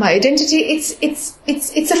 that's not my identity. It's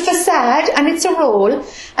a facade and it's a role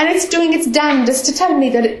and it's doing its damnedest to tell me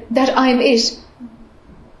that I'm it.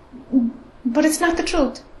 But it's not the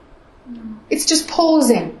truth. It's just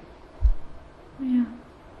posing. Yeah.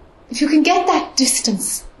 If you can get that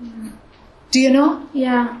distance, do you know?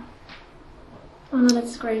 Yeah. Oh no,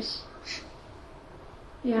 that's great.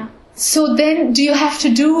 Yeah. So then, do you have to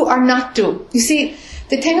do or not do? You see,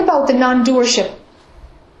 the thing about the non-doership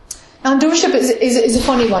is a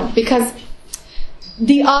funny one because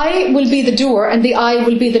the I will be the doer and the I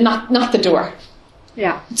will be the not the doer.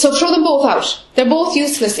 Yeah. So throw them both out. They're both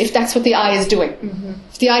useless if that's what the I is doing. Mm-hmm.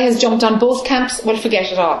 If the I has jumped on both camps, well, forget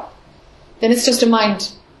it all. Then it's just a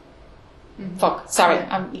mind. Fuck. Sorry,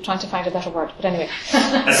 I'm trying to find a better word. But anyway.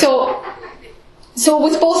 So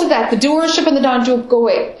with both of that, the doership and the non-doer, go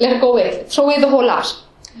away. Let it go away. Throw away the whole lot.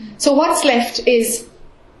 So what's left is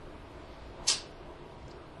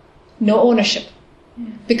no ownership.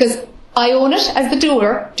 Because I own it as the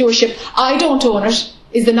doership. I don't own it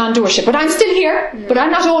is the non-doership. But I'm still here. But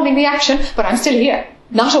I'm not owning the action. But I'm still here.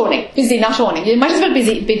 Not owning. Busy not owning. You might as well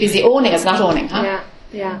be busy owning as not owning. Huh? Yeah.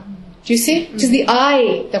 Yeah. Do you see? It is the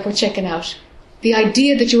I that we're checking out. The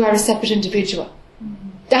idea that you are a separate individual.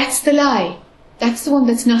 That's the lie. That's the one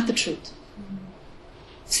that's not the truth.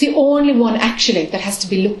 It's the only one actually that has to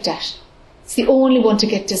be looked at. It's the only one to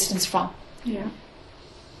get distance from. Yeah.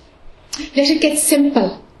 Let it get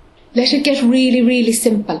simple. Let it get really, really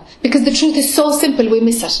simple. Because the truth is so simple, we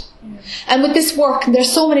miss it. Yeah. And with this work,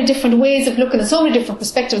 there's so many different ways of looking at so many different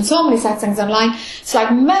perspectives and so many satsangs online. It's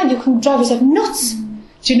like, man, you can drive yourself nuts.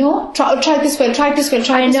 Do you know? Try it this way, try it this way,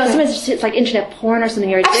 try it this way. I know, sometimes it's like internet porn or something,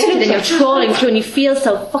 you're addicted Absolutely. and you're scrolling through and you feel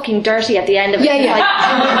so fucking dirty at the end of it. Yeah.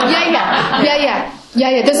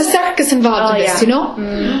 Like, There's a circus involved in this, you know?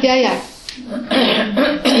 Yeah,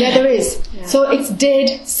 there is. Yeah. So it's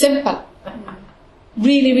dead simple.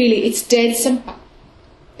 Really, really, it's dead simple.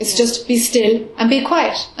 It's just be still and be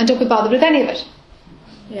quiet and don't be bothered with any of it.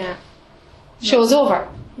 Yeah. Show's over.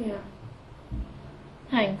 Yeah.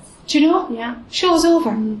 Thanks. Do you know? Yeah. Show's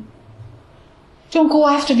over. Don't go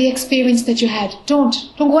after the experience that you had. Don't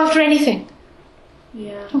go after anything.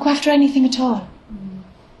 Yeah. Don't go after anything at all.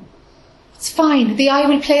 It's fine. The I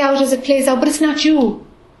will play out as it plays out, but it's not you.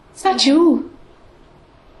 It's not you.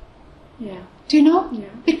 Yeah. Do you know? Yeah.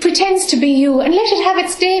 It pretends to be you, and let it have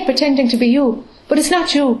its day pretending to be you, but it's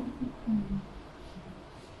not you.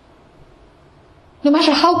 No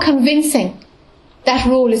matter how convincing that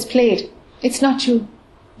role is played, it's not you.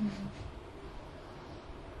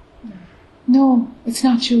 No, it's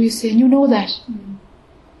not you, you say, and you know that.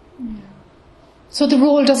 So the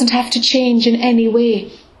role doesn't have to change in any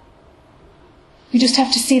way. You just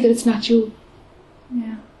have to see that it's not you.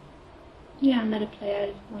 Yeah. Yeah, and let it play out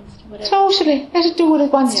if it wants to, whatever. Totally. Let it do what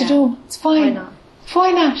it wants to do. It's fine. Why not?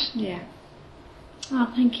 Why not? Yeah.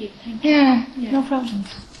 Oh, thank you. Thank you. Yeah, Yeah. no problem.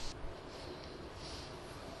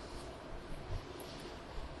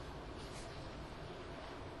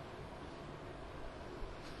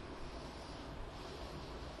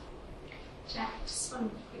 Jack, just one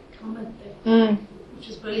quick comment there, which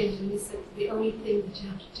was brilliant when you said the only thing that you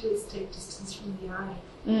have to do is take distance from the I.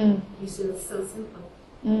 You said it's so simple.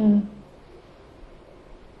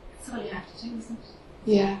 That's all you have to do, isn't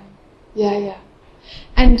it? Yeah.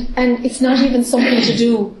 And it's not even something to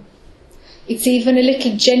do. It's even a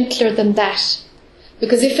little gentler than that.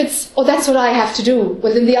 Because if it's, that's what I have to do,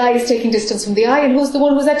 well then the I is taking distance from the I, and who's the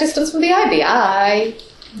one who's at distance from the I? The I.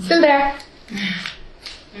 Still there.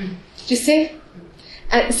 Do you see?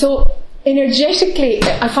 So energetically,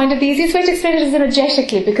 I find it the easiest way to explain it is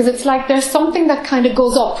energetically, because it's like there's something that kind of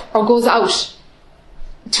goes up or goes out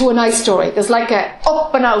to a nice story. There's like a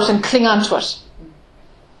up and out and cling on to it.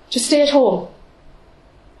 Just stay at home.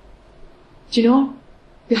 Do you know?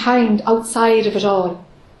 Behind, outside of it all.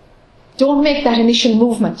 Don't make that initial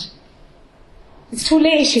movement. It's too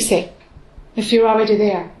late, you say, if you're already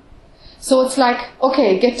there. So it's like,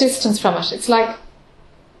 okay, get distance from it. It's like,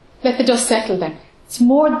 let the dust settle then. It's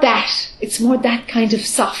more that kind of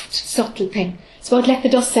soft, subtle thing. It's about let the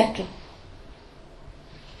dust settle.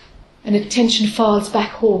 And attention falls back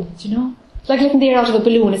home, do you know? It's like letting the air out of a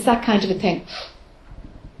balloon, it's that kind of a thing.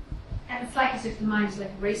 And it's like as if the mind is like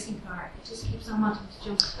a racing car. It just keeps on wanting to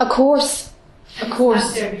jump. Of course. And it's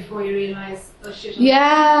out there before you realise, oh shit.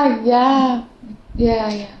 Yeah.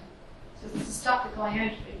 So it's to stop it going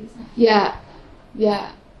out, really, isn't it?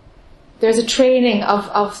 Yeah. There's a training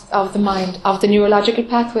of the mind, of the neurological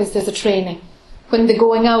pathways, there's a training. When the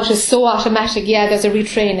going out is so automatic, there's a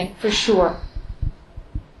retraining, for sure.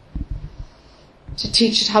 To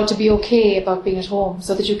teach it how to be okay about being at home,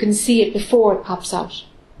 so that you can see it before it pops out.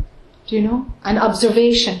 Do you know? And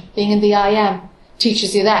observation, being in the I am,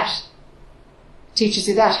 teaches you that. Teaches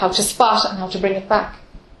you that, how to spot it and how to bring it back.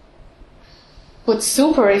 But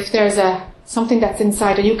super if there's something that's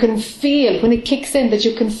inside and you can feel, when it kicks in, that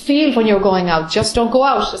you can feel when you're going out. Just don't go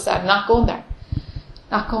out, just that, not going there.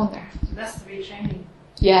 Not going there. So that's the retraining.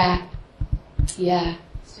 Yeah. Stay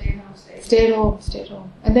at home, Stay at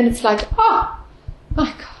home. And then it's like, oh, my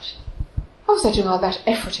God, what was I doing all that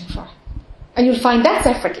efforting for? And you'll find that's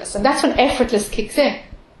effortless, and that's when effortless kicks in.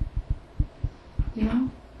 You know?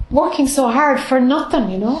 Working so hard for nothing,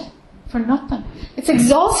 you know? For nothing. It's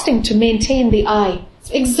exhausting to maintain the I.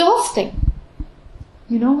 It's exhausting.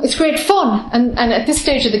 You know? It's great fun, and at this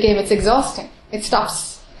stage of the game it's exhausting. It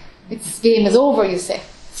stops. Its game is over, you say.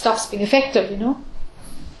 It stops being effective, you know?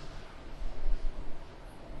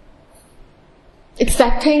 It's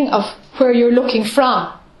that thing of where you're looking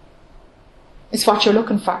from. It's what you're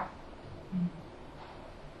looking for.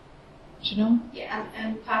 Do you know? Yeah,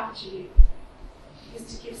 and Papaji used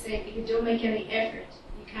to keep saying, if you don't make any effort,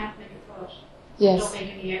 you can't make a thought. Yes. Don't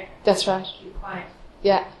make any effort. That's right. Keep quiet.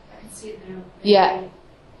 Yeah. I can see it now.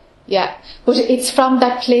 Yeah. But it's from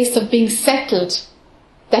that place of being settled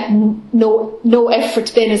that no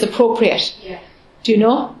effort then is appropriate. Yeah. Do you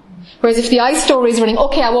know? Whereas if the I story is running,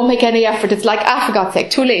 okay, I won't make any effort, it's like, for God's sake,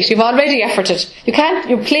 too late, you've already efforted.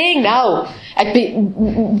 You're playing now at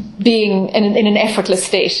being in an effortless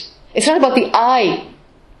state. It's not about the I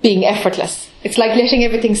being effortless. It's like letting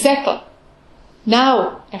everything settle.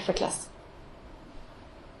 Now, effortless.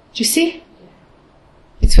 Do you see?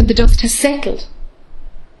 It's when the dust has settled.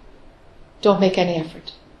 Don't make any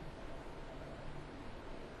effort.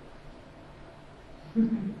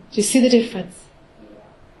 Do you see the difference?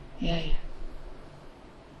 Yeah.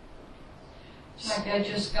 Like I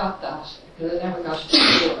just got that, because I never got it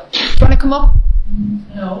before. Do you want to come up?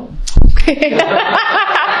 No. Okay.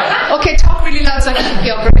 Okay, talk really loud so I can pick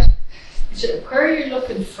you up, right? So where you're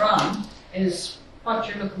looking from is what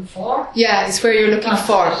you're looking for. Yeah, it's where you're looking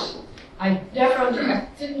for. I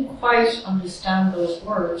didn't quite understand those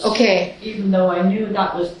words. Okay. Even though I knew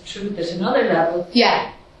that was the truth at another level.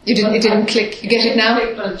 Yeah. It didn't click. You get it now?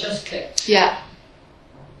 But it just clicked. Yeah.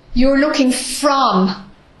 You're looking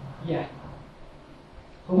from Yeah.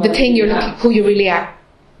 the thing you're looking, who you really are.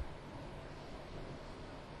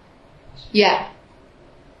 Yeah.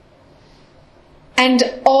 And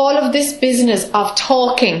all of this business of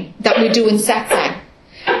talking that we do in satsang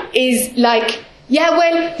is like, yeah,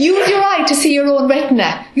 well, use your eye to see your own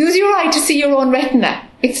retina. Use your eye to see your own retina.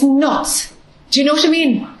 It's nuts. Do you know what I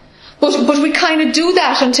mean? But we kind of do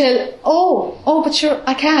that until, but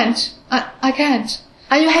I can't. I can't.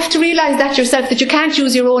 And you have to realise that yourself, that you can't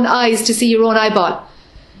use your own eyes to see your own eyeball.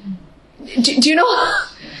 Do you know?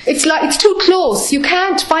 It's like, it's too close. You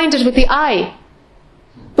can't find it with the eye.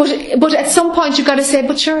 But at some point you've got to say,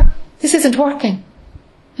 but sure, this isn't working.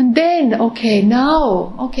 And then,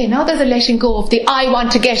 now there's a letting go of the I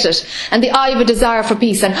want to get it. And the I have a desire for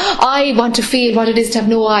peace. And I want to feel what it is to have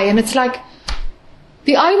no I. And it's like,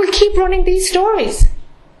 the I will keep running these stories.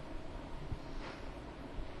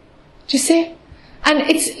 Do you see? And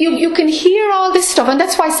it's you can hear all this stuff, and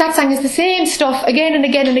that's why satsang is the same stuff again and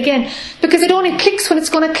again and again, because it only clicks when it's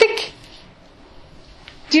going to click.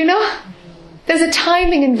 Do you know? There's a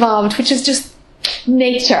timing involved, which is just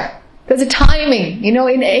nature. There's a timing, in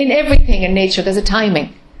everything in nature. There's a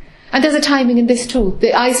timing, and there's a timing in this too.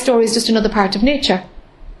 The I story is just another part of nature.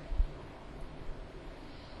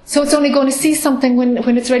 So it's only going to see something when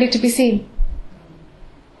it's ready to be seen.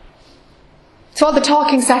 So all the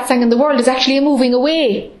talking satsang in the world is actually a moving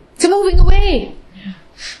away. It's a moving away.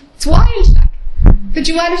 It's wild. The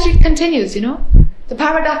duality continues, The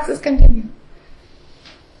paradoxes continue.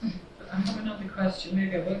 I have another question,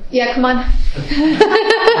 maybe I will. Yeah, come on.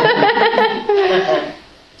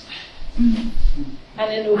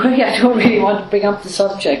 And in a way, I don't really want to bring up the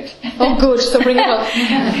subject. Oh, good. So bring it up.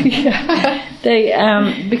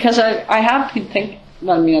 Because I have been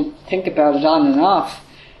think about it on and off.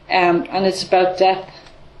 And it's about death,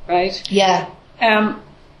 right? Yeah. I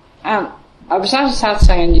was at a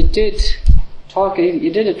satsang and you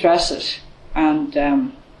did address it, and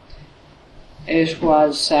it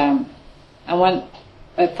was, and when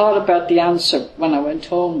I thought about the answer when I went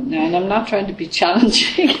home, now, and I'm not trying to be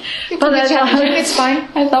challenging, but it's fine.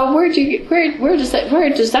 I thought, where does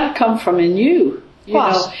that come from in you?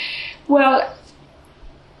 What? Well,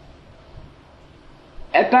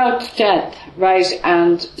 about death, right?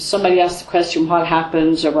 And somebody asked the question, what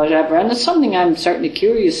happens or whatever, and it's something I'm certainly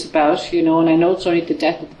curious about, and I know it's only the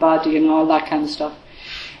death of the body and all that kind of stuff.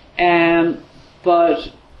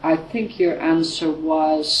 But I think your answer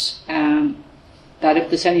was that if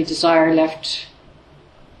there's any desire left,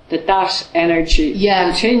 that energy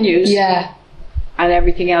continues, and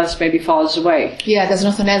everything else maybe falls away. Yeah, there's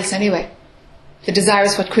nothing else anyway. The desire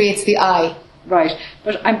is what creates the I. Right,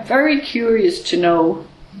 but I'm very curious to know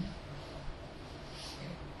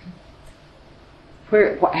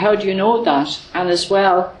how do you know that, and as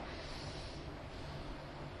well,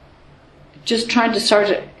 just trying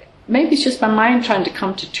to maybe it's just my mind trying to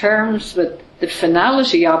come to terms with the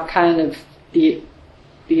finality of kind of the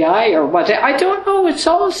I or what. I don't know. It's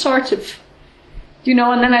all sort of, and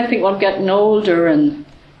then I think, well, I'm getting older and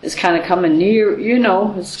it's kind of coming near.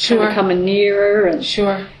 It's kind of coming nearer and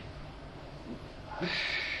sure.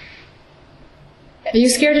 Are you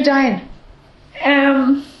scared of dying?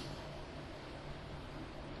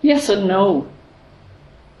 Yes and no.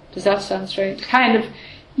 Does that sound straight? Kind of,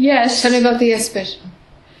 yes. Tell me about the yes bit.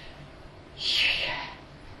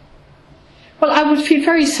 Well, I would feel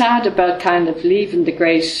very sad about kind of leaving the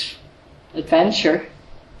great adventure,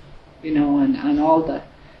 and all the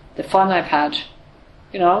fun I've had.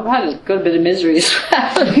 I've had a good bit of misery as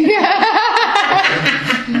well.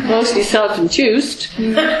 Mostly self-induced,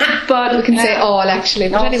 but we can say all actually.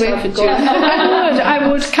 But anyway, I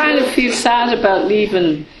would kind of feel sad about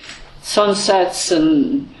leaving sunsets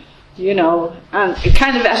and, and it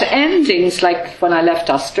kind of at endings, like when I left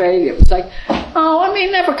Australia, it was like, oh, I may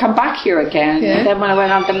never come back here again. Yeah. And then when I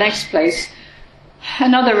went on the next place,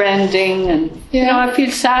 another ending, and I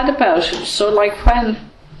feel sad about it. So like when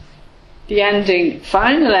the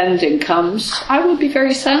final ending comes, I will be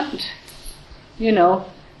very sad,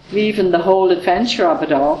 leaving the whole adventure of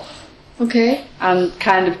it all. Okay. And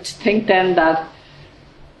kind of to think then that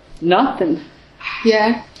nothing.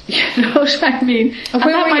 Yeah. You know what I mean? And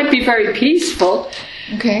that might be very peaceful.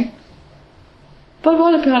 Okay. But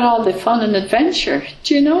what about all the fun and adventure?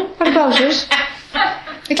 Do you know? What about it?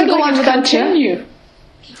 It'll go on without you.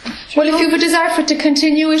 Well, if you have a desire for it to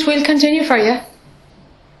continue, it will continue for you.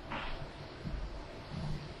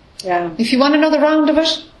 Yeah. If you want another round of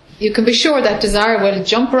it, you can be sure that desire will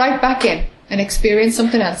jump right back in and experience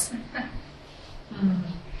something else.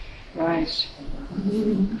 Right.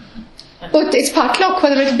 But it's pot luck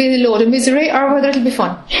whether it'll be a load of misery or whether it'll be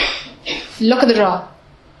fun. Luck of the draw.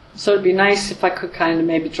 So it'd be nice if I could kind of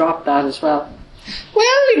maybe drop that as well.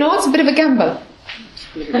 Well, it's a bit of a gamble.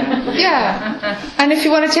 Yeah. And if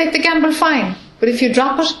you want to take the gamble, fine. But if you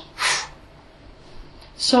drop it...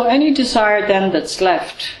 So any desire then that's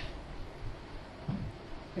left,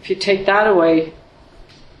 if you take that away,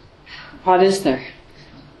 what is there?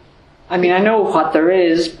 I mean, I know what there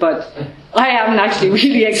is, but I haven't actually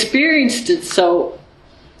really experienced it, so...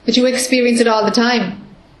 But you experience it all the time.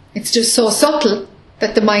 It's just so subtle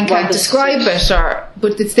that the mind can't describe it,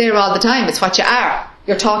 but it's there all the time. It's what you are.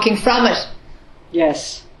 You're talking from it.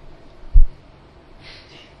 Yes.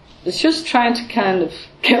 It's just trying to kind of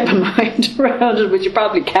get my mind around it, which you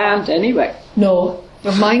probably can't anyway. No,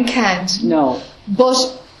 your mind can't. No.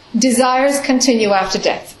 But desires continue after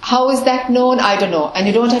death. How is that known? I don't know. And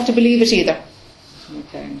you don't have to believe it either.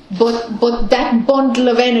 Okay. But that bundle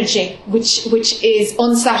of energy, which is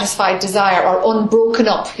unsatisfied desire or unbroken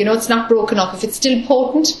up, it's not broken up. If it's still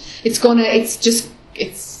potent, it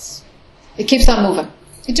keeps on moving.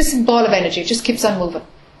 It's just a ball of energy. It just keeps on moving.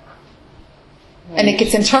 Right. And it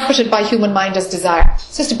gets interpreted by human mind as desire.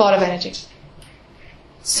 It's just a ball of energy.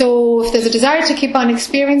 So if there's a desire to keep on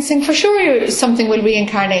experiencing, for sure something will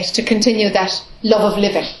reincarnate to continue that love of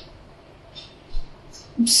living.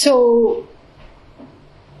 So,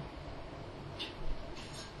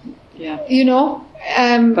 yeah.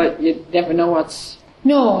 But you never know what's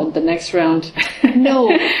in the next round.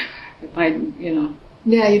 No.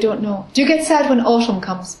 Yeah, you don't know. Do you get sad when autumn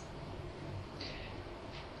comes?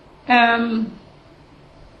 Don't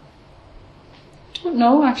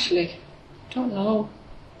know, actually. Don't know.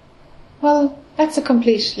 Well, that's a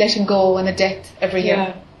complete letting go and a death every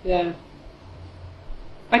year. Yeah.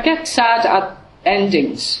 I get sad at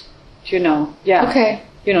endings, Yeah. Okay.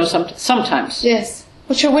 Sometimes. Yes.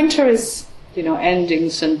 But your winter is...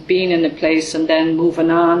 endings and being in a place and then moving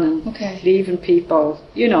on and leaving people,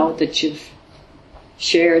 that you've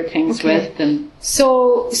shared things with. And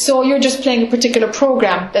So you're just playing a particular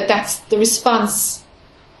program that's the response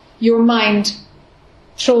your mind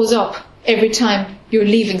throws up every time you're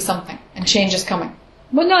leaving something and change is coming.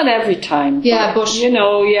 Well, not every time. Yeah, but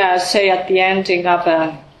say at the ending of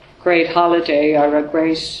a great holiday or a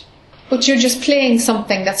great... But you're just playing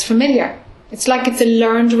something that's familiar. It's like it's a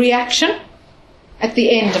learned reaction at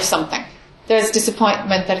the end of something. There's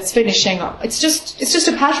disappointment that it's finishing, or it's just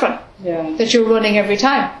a pattern that you're running every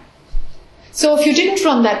time. So if you didn't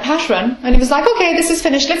run that pattern and it was like, okay, this is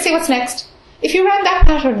finished, let's see what's next. If you ran that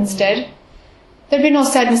pattern instead, there'd be no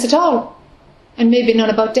sadness at all, and maybe none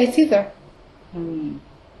about death either.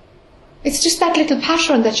 It's just that little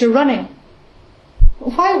pattern that you're running.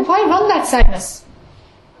 Why run that sadness?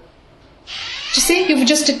 Do you see? You've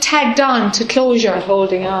just tagged on to closure.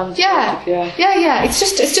 Holding on. Yeah. It's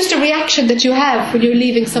just a reaction that you have when you're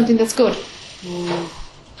leaving something that's good.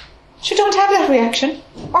 You don't have that reaction,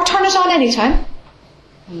 or turn it on anytime.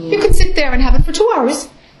 You can sit there and have it for 2 hours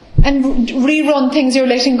and rerun things you're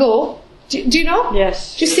letting go. Do you know?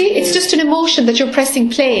 Yes. Do you see? It's just an emotion that you're pressing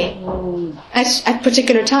play at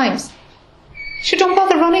particular times. So don't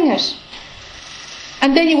bother running it.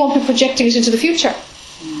 And then you won't be projecting it into the future.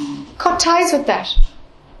 Cut ties with that.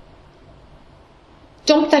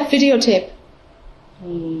 Dump that videotape.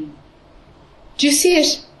 Do you see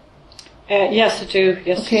it? Yes, I do.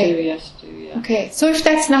 Yes, okay. I do. Yes, I do. Yeah. Okay. So if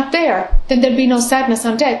that's not there, then there'll be no sadness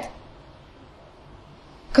on death.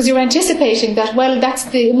 Because you're anticipating that, well, that's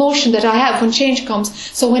the emotion that I have when change comes.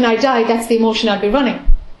 So when I die, that's the emotion I'll be running.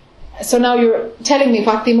 So now you're telling me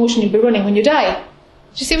what the emotion you'll be running when you die. Do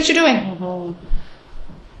you see what you're doing?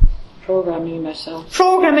 Programming myself.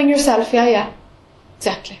 Programming yourself, yeah.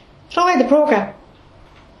 Exactly. Throw away the program.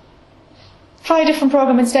 Try a different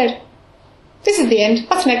program instead. This is the end.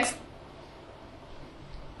 What's next?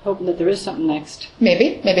 Hoping that there is something next.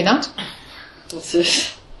 Maybe, maybe not. That's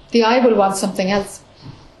it. The I will want something else.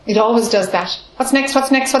 It always does that. What's next,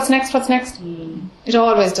 what's next, what's next, what's next? It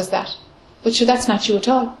always does that. But sure, that's not you at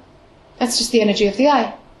all. That's just the energy of the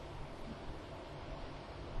I.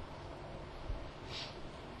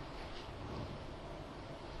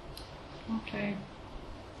 Okay.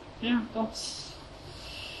 Yeah, that's...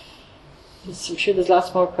 I'm sure there's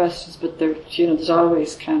lots more questions, but there, there's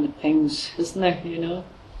always kind of things, isn't there,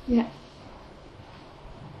 Yeah.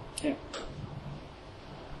 Yeah.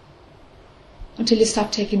 Until you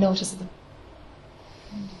stop taking notice of them.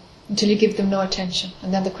 Until you give them no attention,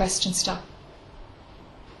 and then the questions stop.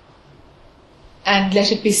 And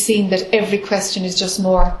let it be seen that every question is just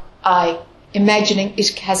more I, imagining it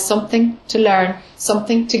has something to learn,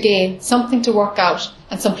 something to gain, something to work out,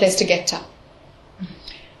 and some place to get to.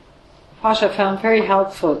 What I found very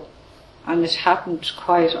helpful, and it happened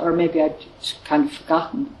quite, or maybe I'd kind of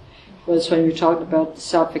forgotten, was when we talked about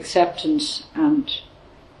self-acceptance and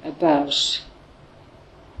about,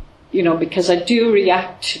 because I do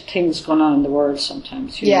react to things going on in the world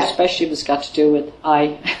sometimes, especially if it's got to do with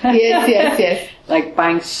I. Yes. Like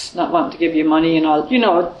banks not wanting to give you money and all,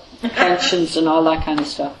 pensions and all that kind of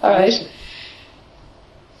stuff. All right.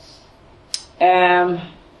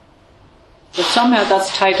 But somehow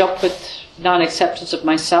that's tied up with non-acceptance of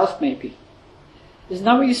myself, maybe. Isn't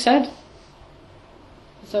that what you said?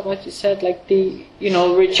 Is that what you said? Like the,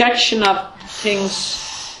 rejection of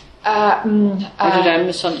things. Or did I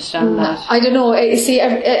misunderstand that? I don't know. You see,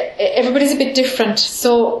 everybody's a bit different.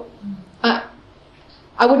 So I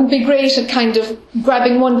wouldn't be great at kind of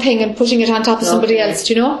grabbing one thing and putting it on top of somebody else,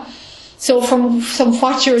 So from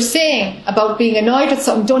what you're saying about being annoyed with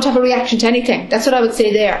something, don't have a reaction to anything. That's what I would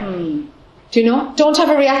say there. Do you know? Don't have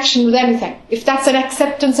a reaction with anything. If that's an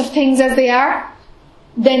acceptance of things as they are,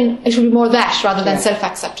 then it will be more that rather than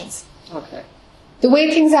self-acceptance. Okay. The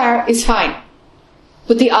way things are is fine.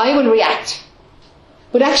 But the I will react.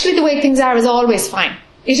 But actually the way things are is always fine.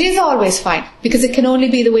 It is always fine because it can only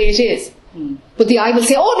be the way it is. But the I will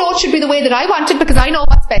say, oh no, it should be the way that I want it because I know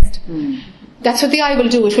what's best. That's what the I will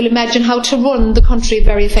do. It will imagine how to run the country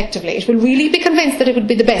very effectively. It will really be convinced that it would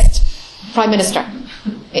be the best Prime Minister.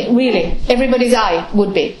 Really. Everybody's I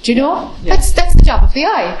would be. Do you know? Yeah. That's the job of the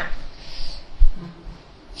I.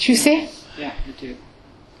 Do you see? Yeah, I do.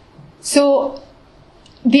 So,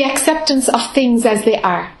 the acceptance of things as they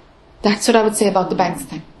are. That's what I would say about the banks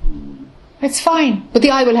thing. It's fine. But the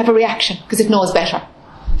I will have a reaction because it knows better.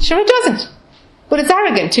 Sure it doesn't. But it's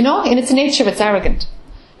arrogant, In its nature it's arrogant.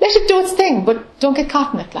 Let it do its thing, but don't get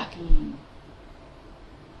caught in it, like.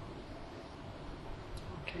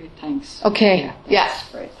 Okay, thanks. Okay, yeah. That's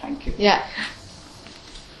great, thank you. Yeah.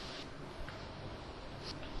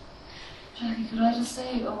 Jackie, could I just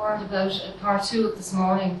say a word about part 2 of this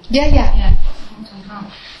morning? Yeah.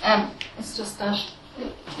 It's just that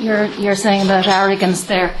you're saying about arrogance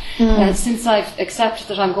there. Since I've accepted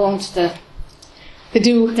that I'm going to the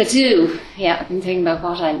do, yeah, I've been thinking about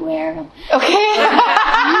what I wear. Okay.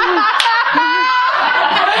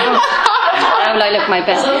 How will I look my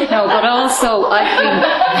best? No, but also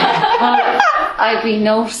I've been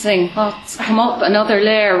noticing what's come up another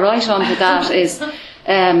layer right onto that is,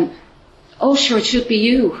 oh sure, it should be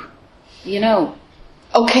you,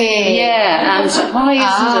 Okay. Yeah, and why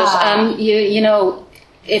isn't it?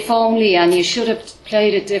 If only, and you should have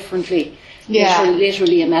played it differently. Yeah.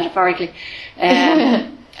 Literally and metaphorically.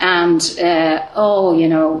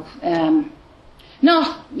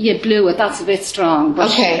 Not you blew it, that's a bit strong,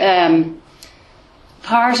 but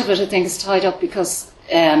part of it I think is tied up because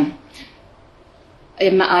I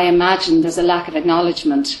imagine there's a lack of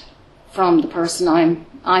acknowledgement from the person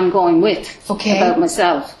I'm going with about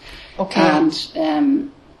myself. Okay.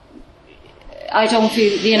 And I don't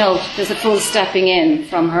feel, there's a full stepping in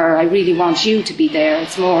from her. I really want you to be there.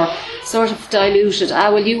 It's more sort of diluted.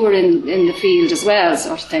 Well, you were in the field as well,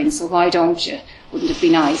 sort of thing. So why don't you? Wouldn't it be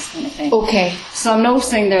nice, kind of thing? Okay. So I'm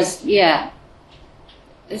noticing there's,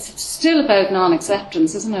 it's still about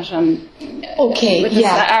non-acceptance, isn't it? And with this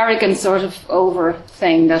arrogant sort of over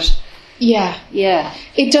thing that. Yeah.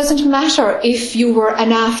 It doesn't matter if you were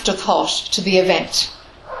an afterthought to the event.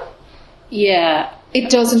 Yeah. It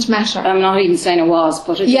doesn't matter. I'm not even saying it was,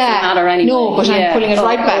 but it doesn't matter anyway. No, but I'm pulling it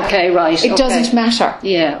right back. Okay, right. It doesn't matter.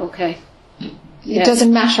 Yeah, okay. It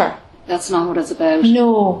doesn't matter. That's not what it's about.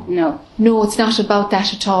 No, it's not about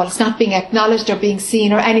that at all. It's not being acknowledged or being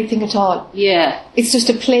seen or anything at all. Yeah. It's just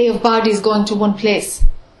a play of bodies going to one place.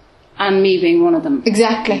 And me being one of them.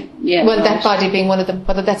 Exactly. Yeah, well, right. that body being one of them.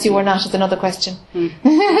 Whether that's you or not is another question.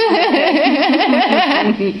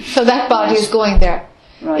 So that body is going there.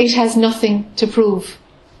 Right. It has nothing to prove.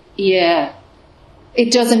 Yeah.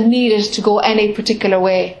 It doesn't need it to go any particular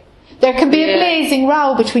way. There can be a blazing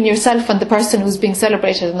row between yourself and the person who's being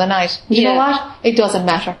celebrated in the night. But you know what? It doesn't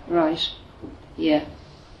matter. Right. Yeah.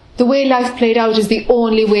 The way life played out is the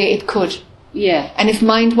only way it could. Yeah. And if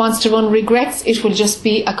mind wants to run regrets, it will just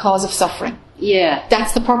be a cause of suffering. Yeah.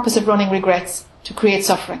 That's the purpose of running regrets, to create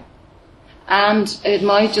suffering. And it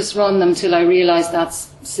might just run them till I realise that's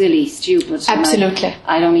silly, stupid. Absolutely.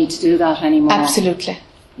 I don't need to do that anymore. Absolutely.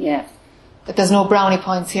 Yeah. That there's no brownie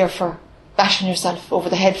points here for bashing yourself over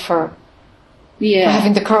the head for Yeah.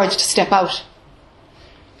 having the courage to step out.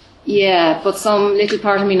 Yeah, but some little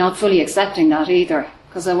part of me not fully accepting that either,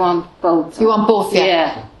 because I want both. You want both, yeah.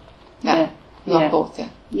 Yeah. Yeah. You want both, yeah.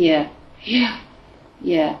 Yeah. Yeah.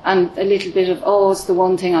 Yeah. And a little bit of, it's the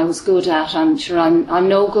one thing I was good at, and sure I'm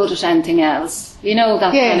no good at anything else. You know,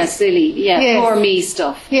 that Yes. kind of silly, Yes. poor me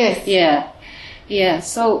stuff. Yes. Yeah. Yeah,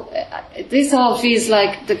 so this all feels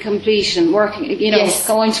like the completion, working, Yes.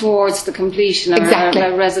 going towards the completion or Exactly.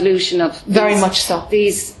 a resolution of Very much so.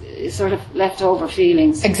 these sort of leftover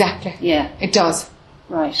feelings. Exactly. Yeah, It does.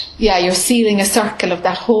 right. Yeah, you're sealing a circle of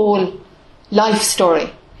that whole life story.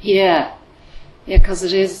 Yeah, because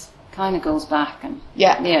it is kind of goes back and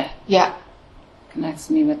Yeah. Yeah. connects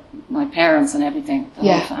me with my parents and everything, the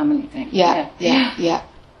Yeah. whole family thing. Yeah. Yeah. Yeah.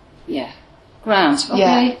 Yeah. Grand. Okay.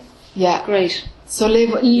 Yeah. Yeah. Great. So leave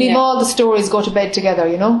Yeah. all the stories, go to bed together,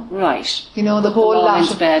 you know? Right. You know, the Put them whole all lot.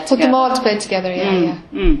 into bed Put them together. all to bed together, yeah.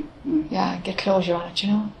 Mm. Yeah, get closure on it, you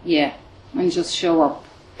know? Yeah. And just show up.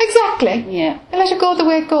 Exactly. Yeah. And let it go the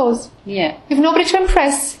way it goes. Yeah. You've nobody to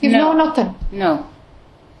impress. You've No. nothing. No.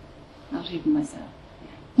 Not even myself.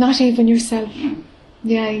 Not even yourself.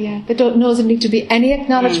 Yeah. There doesn't need to be any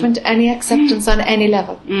acknowledgement, any acceptance on any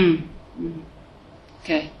level.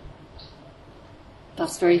 Okay.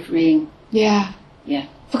 That's very freeing. Yeah. Yeah.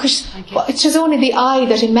 Because Thank you. it's just only the I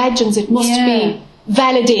that imagines it must be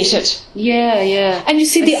validated. Yeah. And you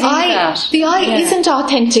see, I the see I that. isn't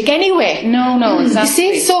authentic anyway. No, exactly.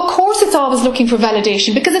 You see, so of course it's always looking for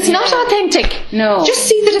validation because it's not authentic. No. Just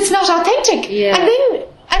see that it's not authentic. Yeah.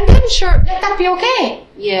 And then sure, let that be okay.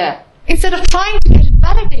 Yeah. Instead of trying to get it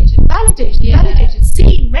validated,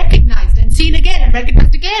 seen, recognised, and seen again, and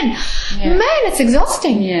recognised again. Yeah. Man, it's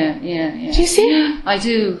exhausting. Yeah. Do you see? I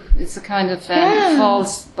do. It's a kind of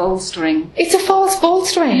false bolstering. It's a false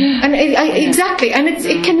bolstering. And exactly. And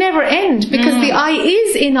it can never end because the I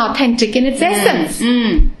is inauthentic in its essence.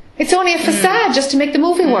 It's only a facade just to make the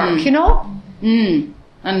movie work, you know?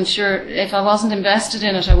 And sure, if I wasn't invested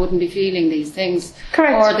in it, I wouldn't be feeling these things.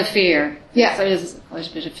 Correct. Or the fear. Yeah. There is quite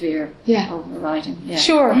a bit of fear overriding. Yeah.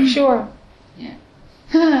 Sure. Yeah.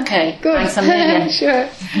 Okay. Good. Thanks a million. Sure.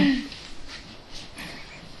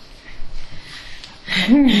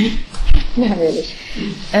 Not really.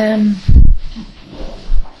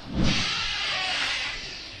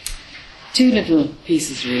 Two little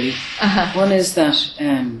pieces, really. One is that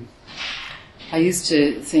I used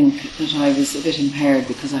to think that I was a bit impaired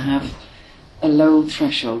because I have a low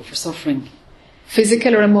threshold for suffering.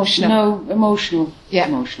 Physical or emotional? No, emotional. Yeah.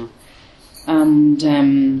 Emotional. And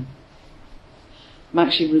I'm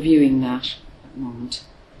actually reviewing that at the moment.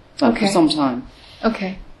 Well, Okay. for some time.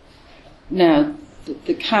 Okay. Now,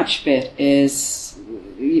 the catch bit is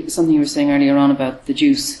something you were saying earlier on about the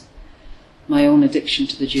juice. My own addiction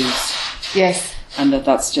to the juice. Yes. And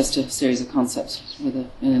that's just a series of concepts with an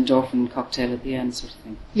endorphin cocktail at the end, sort of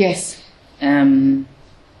thing. Yes.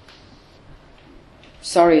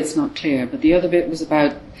 Sorry it's not clear, but the other bit was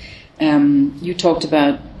about, you talked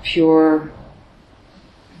about pure,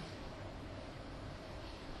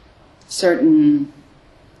 certain,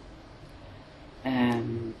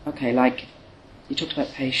 like you talked about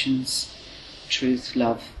patience, truth,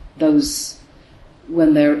 love. Those,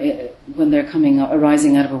 when they're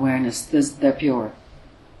arising out of awareness, they're pure.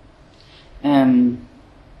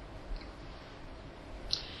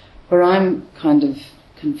 Where I'm kind of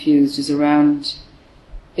confused is around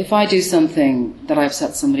if I do something that I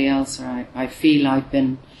upset somebody else, or I feel I've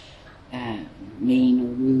been mean or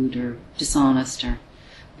rude or dishonest, or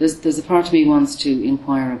there's a part of me wants to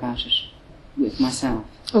inquire about it with myself.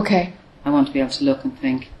 Okay. I want to be able to look and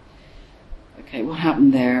think, okay, what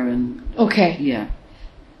happened there? And Okay. yeah.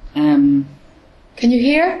 Can you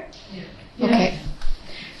hear? Yeah. Okay.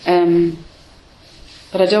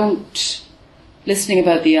 But I don't. Listening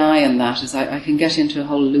about the I and that is I can get into a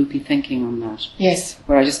whole loopy thinking on that, Yes.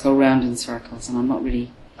 where I just go round in circles and I'm not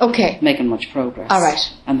really Okay. making much progress. All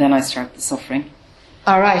right. And then I start the suffering.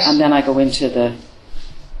 All right. And then I go into the,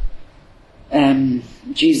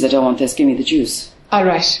 Jesus, I don't want this, give me the juice. All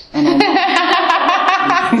right. And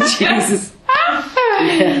Jesus.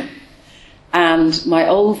 Yeah. And my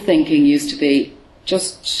old thinking used to be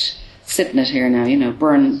just sit in it here now,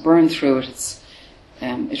 burn through it.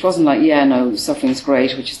 It wasn't like, suffering's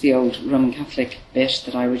great, which is the old Roman Catholic bit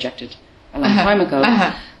that I rejected a long time ago.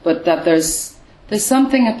 But that there's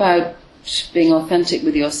something about being authentic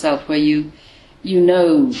with yourself where you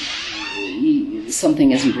know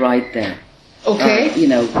something isn't right there. Okay.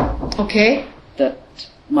 Okay. That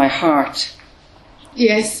my heart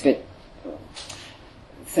Yes.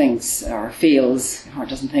 thinks or feels, heart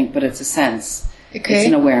doesn't think, but it's a sense. Okay. It's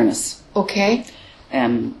an awareness. Okay.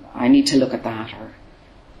 I need to look at that or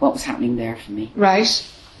what was happening there for me. Right.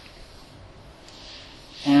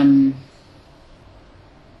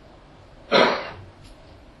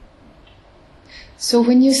 So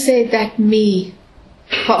when you say that me,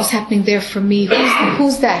 what was happening there for me,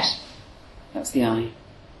 who's that? That's the I.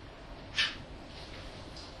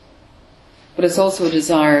 But it's also a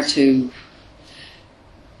desire to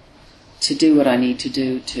do what I need to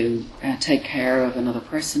do to take care of another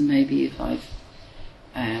person, maybe if I've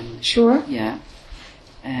Sure. yeah,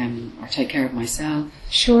 or take care of myself.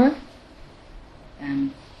 Sure.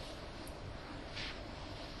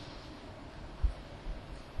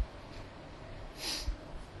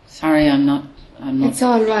 Sorry, I'm not. It's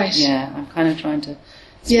all right. Yeah, I'm kind of trying to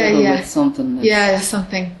Yeah, struggle yeah. with something. There's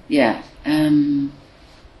something. Yeah. I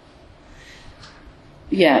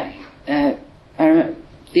remember,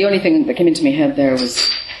 the only thing that came into my head there was,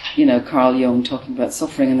 Carl Jung talking about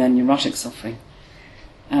suffering and then neurotic suffering.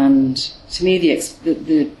 And to me,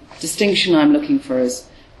 the distinction I'm looking for is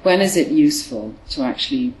when is it useful to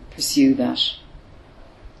actually pursue that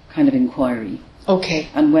kind of inquiry? Okay.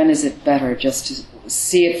 And when is it better just to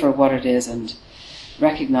see it for what it is and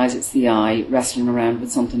recognise it's the I wrestling around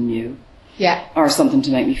with something new? Yeah. Or something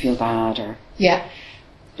to make me feel bad or Yeah.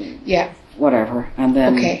 Yeah. whatever. And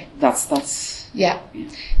then Okay. that's Yeah.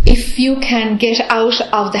 If you can get out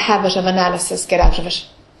of the habit of analysis, get out of it.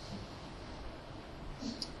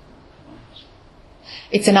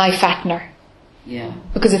 It's an eye fattener. yeah.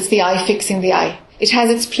 Because it's the eye fixing the eye. It has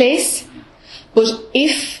its place, but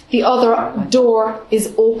if the other door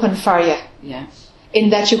is open for you, Yeah. in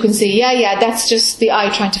that you can say, yeah, that's just the eye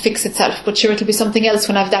trying to fix itself, but sure, it'll be something else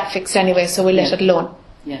when I've that fixed anyway, so we'll let it alone.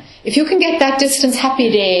 Yeah. If you can get that distance, happy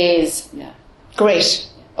days. Yeah. Great.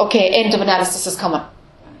 Okay, end of analysis is coming.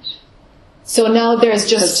 Right. So now there's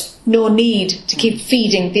just no need to keep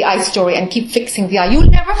feeding the eye story and keep fixing the eye. You'll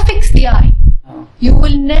never fix the eye. Oh. You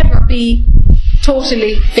will never be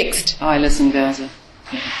totally fixed. Eyeless in Gaza.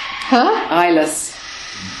 Huh? Eyeless.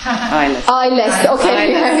 Eyeless. Eyeless.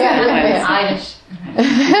 Okay. Yeah. Irish.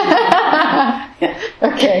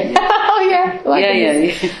 Okay. Oh yeah.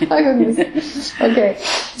 Yeah. My goodness. Okay.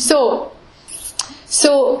 So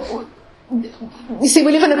you see,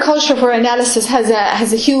 we live in a culture where analysis has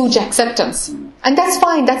a huge acceptance, and that's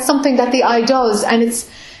fine. That's something that the eye does, and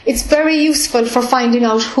it's very useful for finding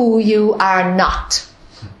out who you are not.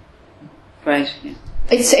 Right. Yeah.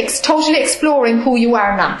 It's totally exploring who you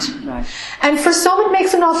are not. Right. And for some, it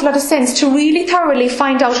makes an awful lot of sense to really thoroughly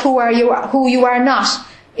find out who you are not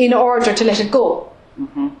in order to let it go.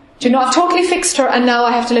 Mm-hmm. Do you know, I've totally fixed her and now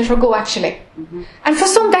I have to let her go, actually. Mm-hmm. And for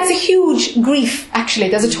some, that's a huge grief, actually.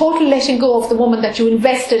 There's a total letting go of the woman that you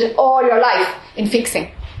invested all your life in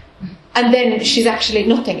fixing. And then she's actually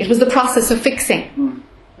nothing. It was the process of fixing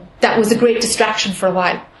that was a great distraction for a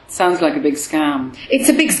while. Sounds like a big scam. It's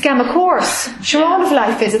a big scam, of course. Sure, all of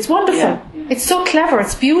life is. It's wonderful. Yeah. It's so clever.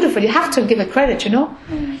 It's beautiful. You have to give it credit, you know.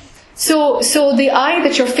 So the eye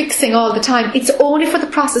that you're fixing all the time, it's only for the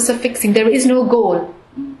process of fixing. There is no goal.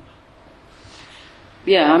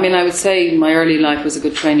 Yeah, I mean, I would say my early life was a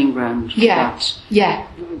good training ground. For that. Yeah.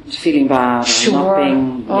 Feeling bad or not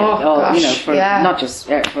being, gosh, not just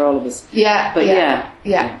for all of us. Yeah. But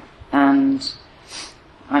yeah. And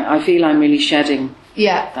I feel I'm really shedding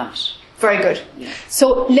that. Very good. Yeah.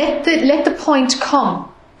 So let the point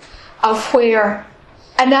come of where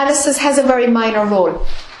analysis has a very minor role.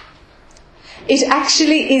 It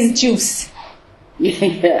actually is juice.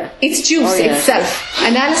 Yeah. It's juice itself.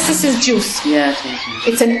 Analysis is juice. Yeah,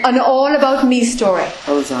 totally. It's an all about me story.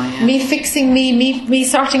 Yeah. Me fixing me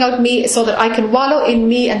sorting out me so that I can wallow in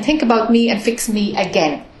me and think about me and fix me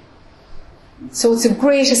again. So it's a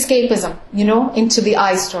great escapism, you know, into the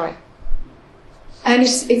I story. And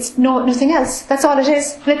it's nothing else. That's all it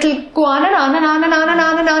is. It'll go on and on and on and on and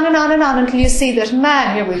on and on and on and on until you see that,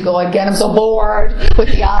 man, here we go again, I'm so bored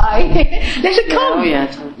with the eye. Let it come. Oh, yeah,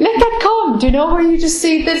 totally. Let that come. Do you know, where you just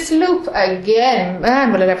see this loop again?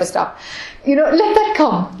 Man, will it ever stop? You know, let that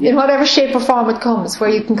come in whatever shape or form it comes, where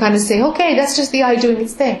you can kind of say, okay, that's just the eye doing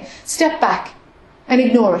its thing. Step back and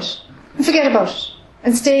ignore it and forget about it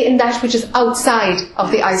and stay in that which is outside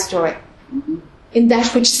of the eye story. Mm-hmm. In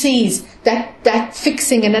that which sees that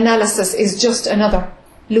fixing and analysis is just another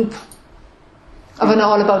loop of an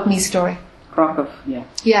all about me story. Crock of, yeah.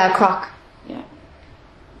 Yeah, a crock. Yeah.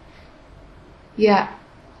 Yeah.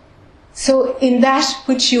 So in that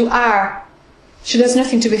which you are, there's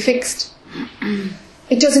nothing to be fixed.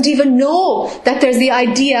 It doesn't even know that there's the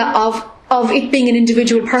idea of it being an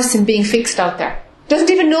individual person being fixed out there. Doesn't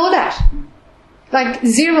even know that. Like,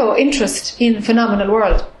 zero interest in the phenomenal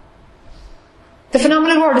world. The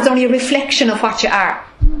phenomenal world is only a reflection of what you are.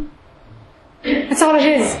 That's all it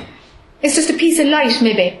is. It's just a piece of light,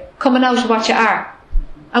 maybe, coming out of what you are.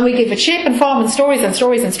 And we give it shape and form and stories and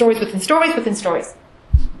stories and stories within stories within stories.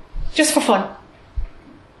 Just for fun.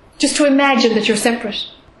 Just to imagine that you're separate.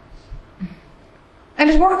 And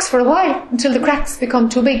it works for a while, until the cracks become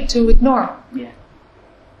too big to ignore. Yeah.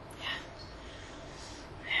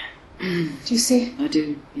 Do you see? I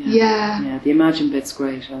do. Yeah. Yeah. Yeah. The imagine bit's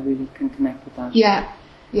great. I really can connect with that. Yeah.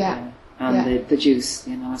 Yeah. And the juice,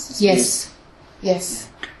 the analysis. Yes. Juice. Yes.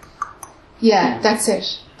 Yeah, that's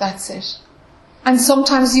it. That's it. And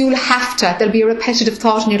sometimes you'll have to, there'll be a repetitive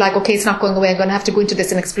thought and you're like, okay, it's not going away, I'm going to have to go into this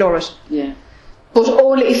and explore it. Yeah. But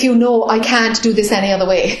only if you know I can't do this any other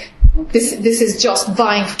way. Okay. This is just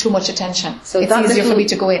vying for too much attention. So it's easier for me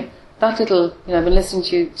to go in. That little, I've been listening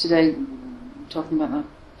to you today talking about that.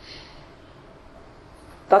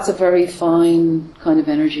 That's a very fine kind of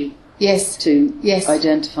energy. Yes. To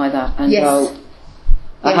identify that and go,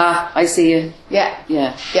 aha, I see you. Yeah.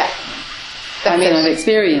 Yeah. Yeah. I mean, I've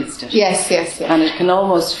experienced it. Yes. And it can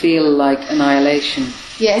almost feel like annihilation.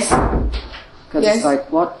 Yes. Because it's like,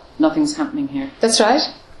 what? Nothing's happening here. That's right.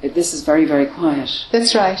 This is very, very quiet.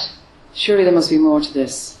 That's right. Surely there must be more to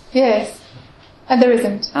this. Yes. And there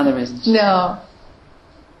isn't. And there isn't. No.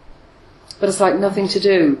 But it's like nothing to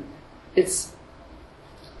do. It's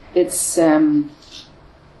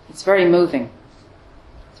very moving.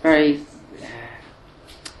 It's very.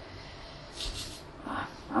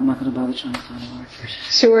 I'm not going to bother trying to find a word for it.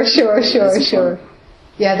 Sure.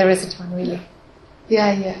 Yeah, there isn't one really.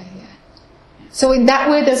 Yeah. So in that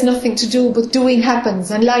way, there's nothing to do, but doing happens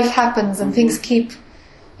and life happens and things keep,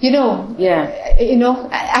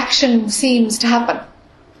 action seems to happen.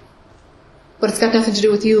 But it's got nothing to do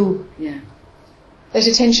with you. Yeah. Let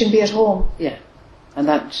attention be at home. Yeah. And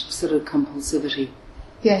that sort of compulsivity.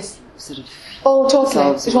 Yes. Sort of. Oh,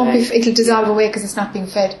 totally. It won't be. away. It'll dissolve away because it's not being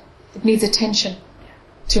fed. It needs attention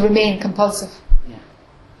to remain compulsive. Yeah.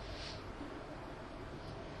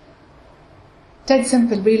 Dead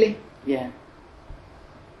simple, really. Yeah.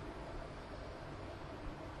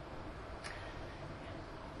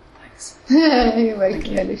 Thanks. You're welcome,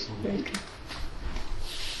 Elish. Welcome.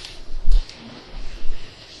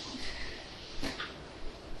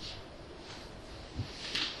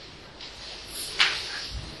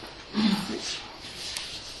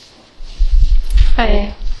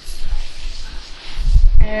 Hi.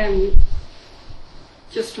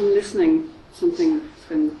 Just from listening, something's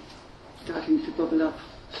been starting to bubble up.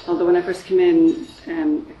 Although when I first came in,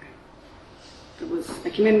 I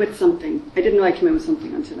came in with something. I didn't know I came in with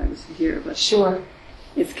something until I was here. But Sure.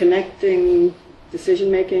 it's connecting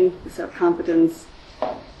decision making, self-confidence,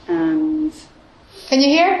 and. Can you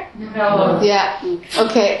hear? No. Yeah.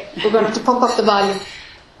 Okay. We're going to have to pump up the volume.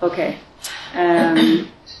 Okay.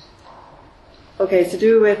 Okay, it's to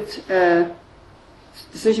do with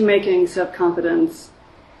decision making, self-confidence.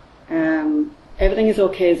 Everything is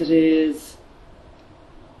okay as it is,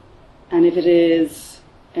 and if it is,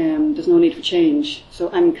 there's no need for change. So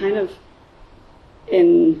I'm kind of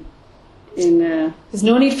in. There's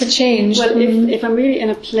no need for change. Well, if I'm really in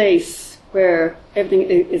a place where everything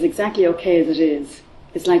is exactly okay as it is,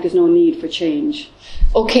 it's like there's no need for change.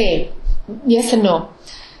 Okay. Yes and no.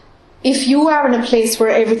 If you are in a place where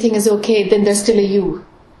everything is okay, then there's still a you.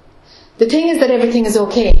 The thing is that everything is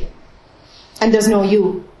okay, and there's no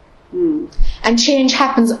you. And change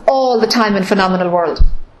happens all the time in phenomenal world.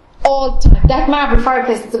 All the time. That marble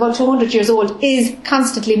fireplace that's about 200 years old is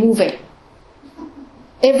constantly moving.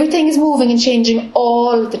 Everything is moving and changing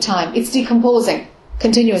all the time. It's decomposing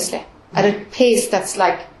continuously at a pace that's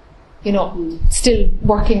like, still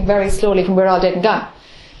working very slowly when we're all dead and gone.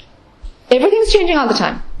 Everything's changing all the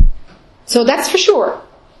time. So that's for sure.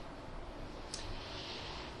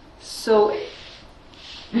 So,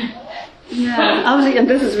 yeah, obviously, and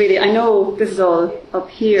this is really, I know this is all up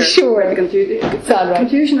here. Sure. The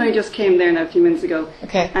confusion only just came there now a few minutes ago.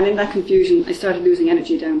 Okay. And in that confusion, I started losing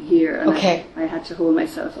energy down here. And Okay. I had to hold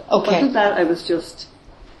myself. Okay. After that, I was just...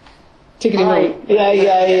 Tickety-boo.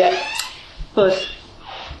 Yeah. But...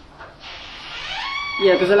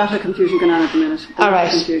 Yeah, there's a lot of confusion going on at the minute. There's All a lot right.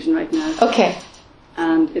 of confusion right now. Okay.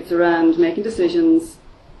 And it's around making decisions,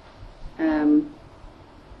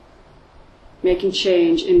 making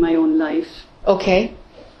change in my own life, Okay.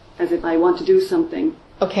 as if I want to do something,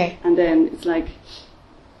 Okay. and then it's like,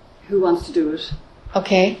 who wants to do it?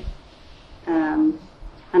 Okay. And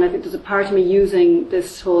I think there's a part of me using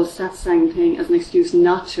this whole satsang thing as an excuse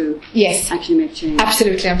not to Yes. actually make change.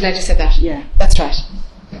 Absolutely. I'm glad you said that. Yeah. That's right.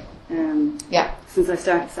 Yeah. Since I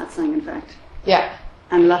started satsang, in fact. Yeah.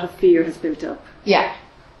 And a lot of fear has built up. Yeah.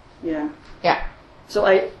 Yeah. Yeah. So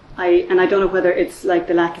I don't know whether it's like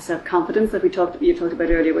the lack of self-confidence that you talked about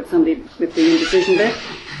earlier with somebody with the indecision bit.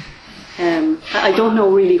 I don't know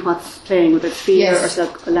really what's playing, whether it's fear Yes. or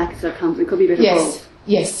a lack of self-confidence. It could be a bit of Yes. both.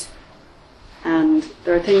 Yes. And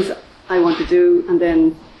there are things I want to do, and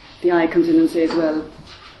then the I comes in and says, well,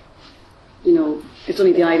 you know, it's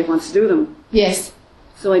only the I that wants to do them. Yes.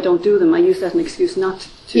 So I don't do them. I use that as an excuse not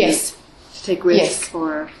to, Yes. to take risks Yes.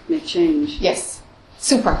 or make change. Yes.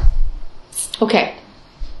 Super. Okay.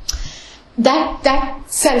 That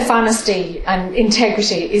self-honesty and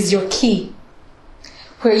integrity is your key.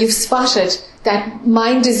 Where you've spotted that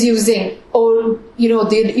mind is using,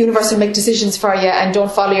 the universe will make decisions for you and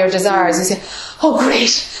don't follow your desires. You say, oh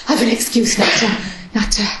great, I have an excuse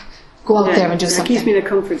not to go out there and do something. It keeps me in a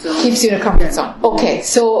comfort zone. Keeps you in a comfort zone. Okay,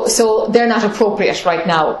 so they're not appropriate right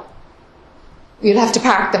now. You'll have to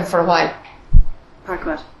park them for a while. Park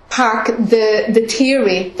what? Park the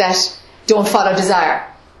theory that don't follow desire.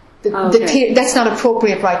 That's not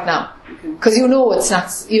appropriate right now. Because you know it's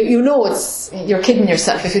not, you're kidding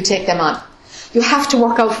yourself if you take them on. You have to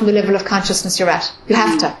work out from the level of consciousness you're at. You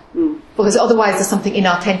have to. Because otherwise there's something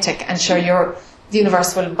inauthentic, and sure, the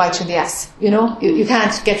universe will bite you in the ass. You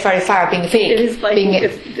can't get very far being fake. It is biting.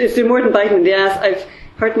 It's more than biting in the ass. I've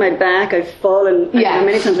hurt my back. I've fallen.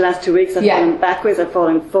 Many times the last 2 weeks. I've fallen backwards. I've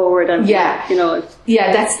fallen forward. And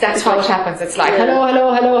that's how it happens. It's like hello.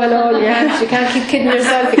 You can't keep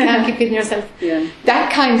kidding yourself. Yeah.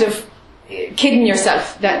 That kind of kidding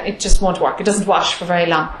yourself, that it just won't work. It doesn't wash for very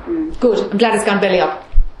long. Good. I'm glad it's gone belly up.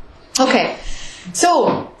 Okay.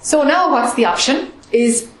 So now what's the option?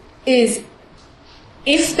 Is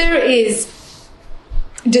if there is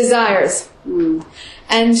desires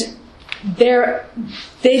and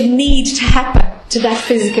they need to happen to that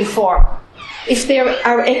physical form, if there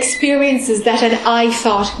are experiences that an I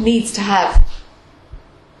thought needs to have,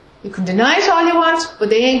 you can deny it all you want,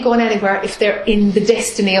 but they ain't going anywhere if they're in the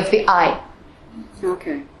destiny of the I.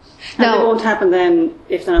 Okay. Now, they won't happen then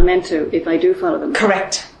if they're not meant to, if I do follow them?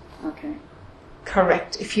 Correct. Okay.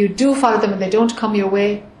 Correct. If you do follow them and they don't come your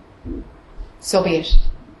way, so be it.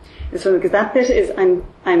 So because that bit is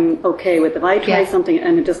I'm okay with. If I try something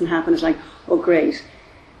and it doesn't happen, it's like, oh great.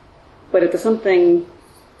 But if there's something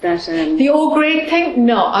that the oh great thing,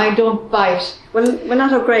 no, I don't buy it. Well,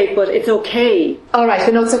 not oh great, but it's okay. All right, I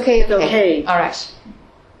know it's okay. It's okay. All right.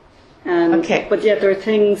 Okay. But yet there are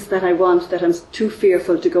things that I want that I'm too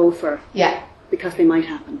fearful to go for. Yeah. Because they might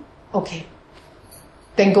happen. Okay.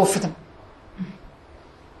 Then go for them.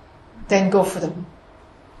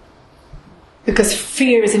 Because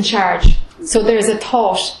fear is in charge. So there's a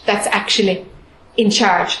thought that's actually in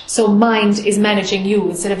charge. So mind is managing you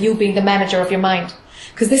instead of you being the manager of your mind.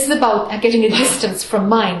 Because this is about getting a distance from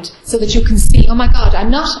mind so that you can see, oh my God,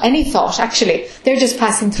 I'm not any thought actually. They're just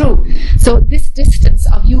passing through. So this distance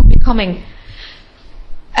of you becoming,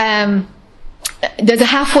 there's a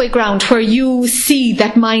halfway ground where you see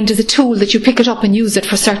that mind as a tool that you pick it up and use it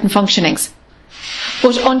for certain functionings.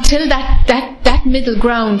 But until that middle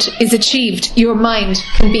ground is achieved, your mind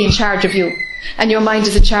can be in charge of you. And your mind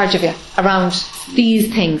is in charge of you around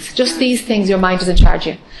these things. Just these things, your mind is in charge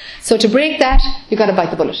of you. So to break that, you've got to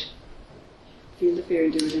bite the bullet. Feel the fear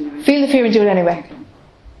and do it anyway. Feel the fear and do it anyway. Okay.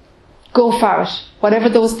 Go for it. Whatever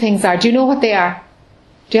those things are. Do you know what they are?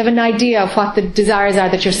 Do you have an idea of what the desires are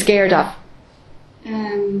that you're scared of?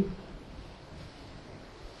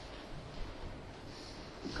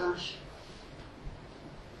 Gosh.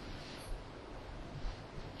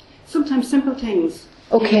 Sometimes simple things.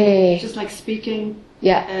 Okay. Just like speaking.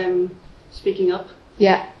 Yeah. Speaking up.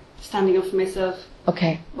 Yeah. Standing up for myself.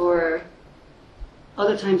 Okay. Or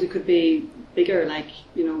other times it could be bigger, like,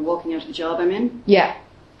 walking out of the job I'm in. Yeah.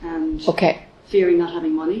 And fearing not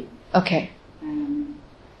having money. Okay. Um,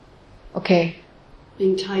 Okay.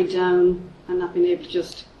 being tied down and not being able to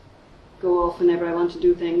just go off whenever I want to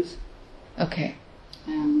do things. Okay.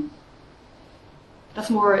 That's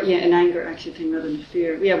more, an anger actually thing rather than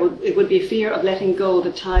fear. Yeah, well, it would be a fear of letting go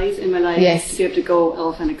the ties in my life Yes. to be able to go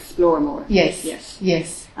off and explore more. Yes. Yes.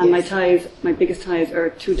 Yes. And yes. my biggest ties are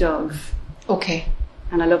 2 dogs. Okay.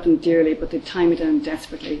 And I love them dearly, but they tie me down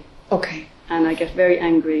desperately. Okay. And I get very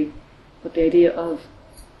angry. But the idea of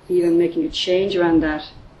even making a change around that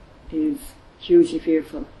is hugely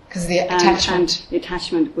fearful. Because the attachment. And the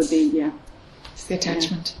attachment would be, It's the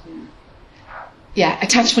attachment. Yeah. Yeah,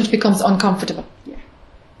 attachment becomes uncomfortable.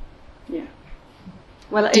 Yeah.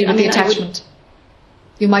 Well, Deal with the attachment.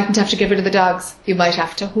 You mightn't have to get rid of the dogs. You might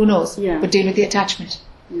have to. Who knows? Yeah. But deal with the attachment.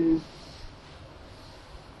 Yeah.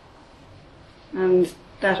 And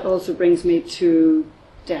that also brings me to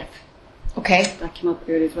death. Okay. That came up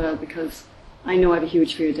earlier as well, because I know I have a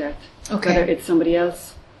huge fear of death. Okay. Whether it's somebody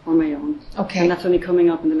else or my own. Okay. And that's only coming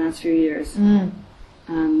up in the last few years. Mm.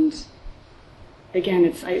 And again,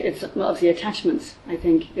 it's obviously attachments. I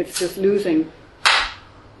think it's just losing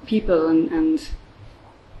people and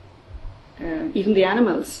even the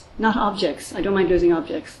animals, not objects. I don't mind losing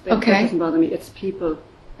objects. That doesn't bother me. It's people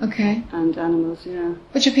Okay. and animals. Yeah.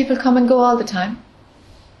 But your people come and go all the time?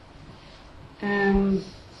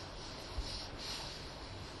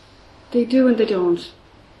 They do and they don't.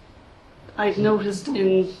 I've noticed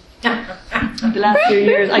in the last few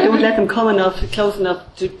years, I don't let them come close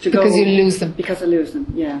enough to go. Because you lose them? Because I lose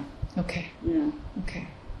them, yeah. Okay. Yeah. Okay.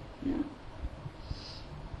 Yeah.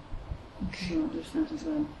 Okay. So there's that as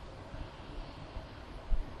well.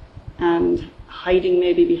 And hiding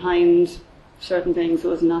maybe behind certain things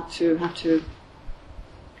so as not to have to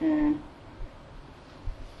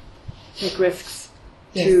take risks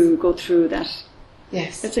to go through that.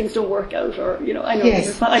 Yes. If things don't work out, or I know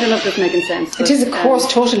Yes. I don't know if this is making sense. It is, of course,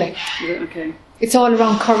 totally. Okay. It's all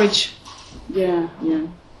around courage. Yeah.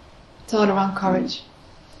 It's all around courage.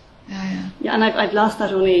 Yeah. Yeah, and I've lost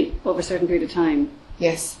that only over a certain period of time.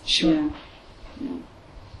 Yes, sure. Yeah.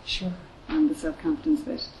 Sure. And the self-confidence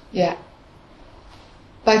bit. Yeah.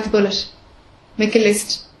 Bite the bullet. Make a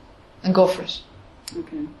list and go for it.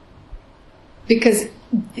 Okay. Because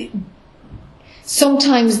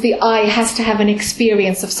sometimes the I has to have an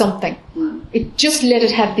experience of something. Just let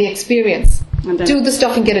it have the experience. And then, do the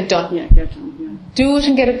stuff and get it done. Yeah, get it done. Yeah. Do it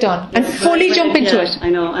and get it done. And fully jump into it. I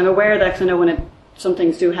know. I'm aware of that because I know when some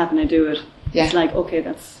things do happen, I do it. Yeah. It's like, okay,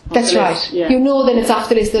 that's right. Yeah. You know then it's off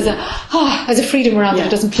the list. There's a freedom around it.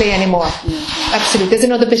 It doesn't play anymore. Yeah. Absolutely. There's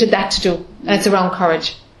another bit of that to do. And it's around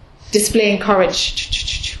courage. Displaying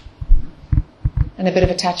courage. And a bit of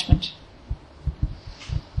attachment.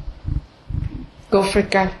 Go for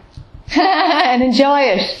it, girl. And enjoy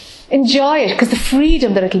it. Enjoy it, because the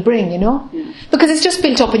freedom that it'll bring, Yeah. Because it's just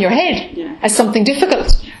built up in your head as something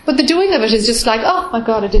difficult. But the doing of it is just like, oh my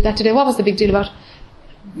God, I did that today. What was the big deal about it?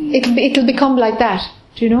 It'll become like that.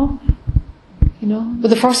 Do you know? But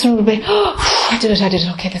the first one will be, oh, I did it.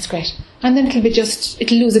 Okay, that's great. And then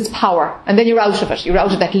it'll lose its power. And then you're out of it. You're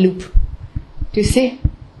out of that loop. Do you see?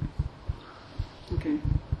 Okay.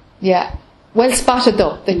 Yeah. Well spotted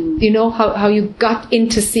though. That, how you got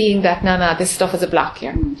into seeing that, this stuff is a block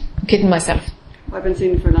here. I'm kidding myself. Well, I've been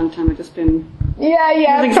seeing it for a long time. I've just been...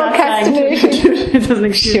 Yeah, procrastinating. It doesn't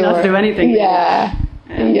excuse not to do anything. Yeah.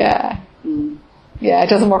 Yeah, it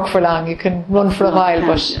doesn't work for long. You can run for a while,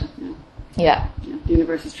 but... Yeah. The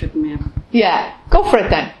universe is tripping me up. Yeah. Go for it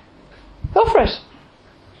then. Go for it.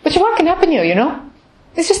 But you're working up in you,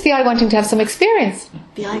 It's just the I wanting to have some experience.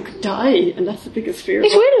 The I could die, and that's the biggest fear.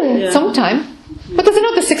 It will, sometime. But there's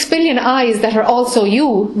another 6 billion eyes that are also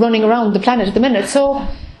you running around the planet at the minute, so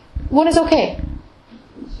one is okay.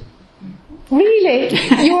 Really?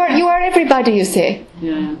 You are everybody, you say.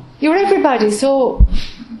 Yeah. You're everybody, so...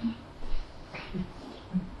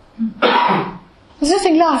 There's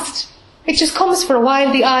nothing lost. It just comes for a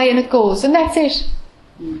while, the I, and it goes, and that's it.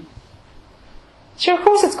 Sure, of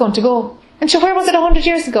course it's going to go. And sure, where was it 100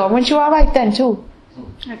 years ago? Weren't you alright then too?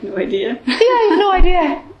 I have no idea. Yeah, you have no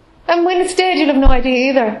idea. And when it's dead, you'll have no idea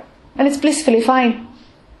either. And it's blissfully fine.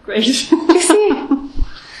 Great. You see?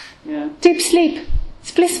 Yeah. Deep sleep.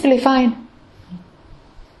 It's blissfully fine.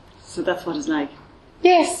 So that's what it's like.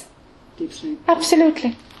 Yes. Deep sleep.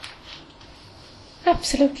 Absolutely.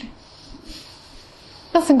 Absolutely.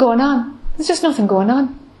 Nothing going on. There's just nothing going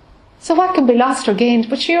on. So what can be lost or gained?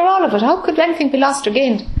 But you're all of it. How could anything be lost or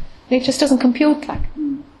gained? It just doesn't compute like.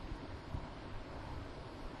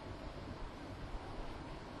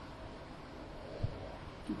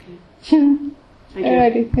 Okay. Thank you.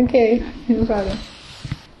 Alrighty. Okay. No problem.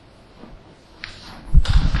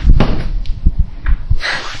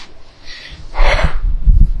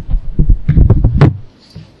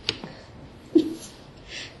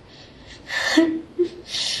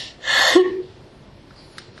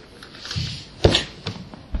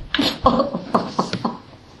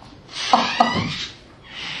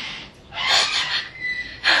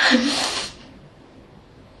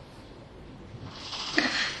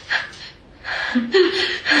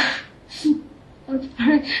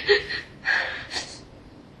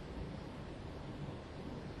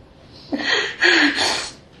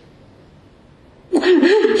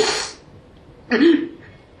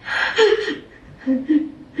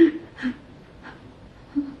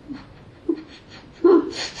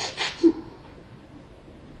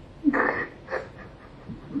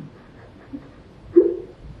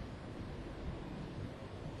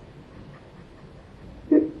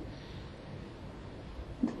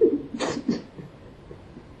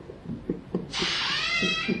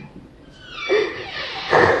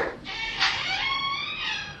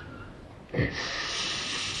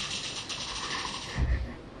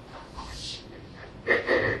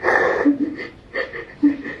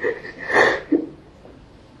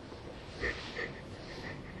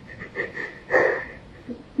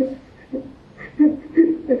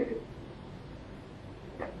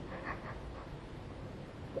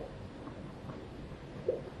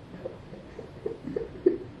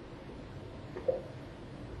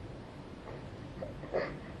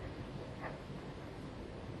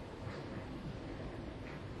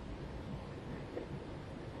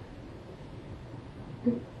 It's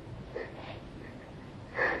okay.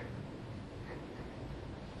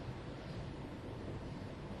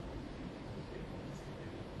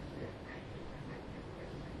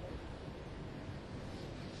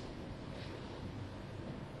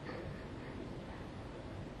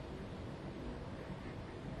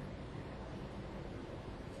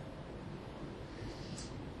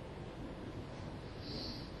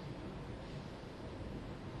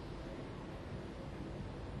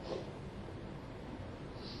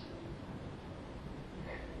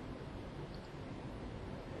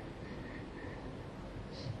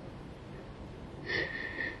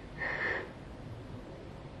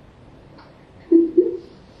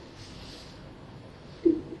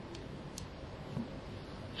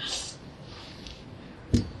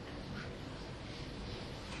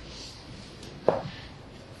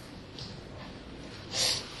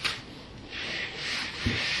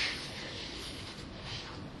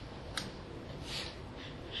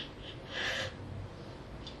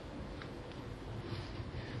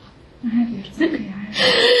 I have you.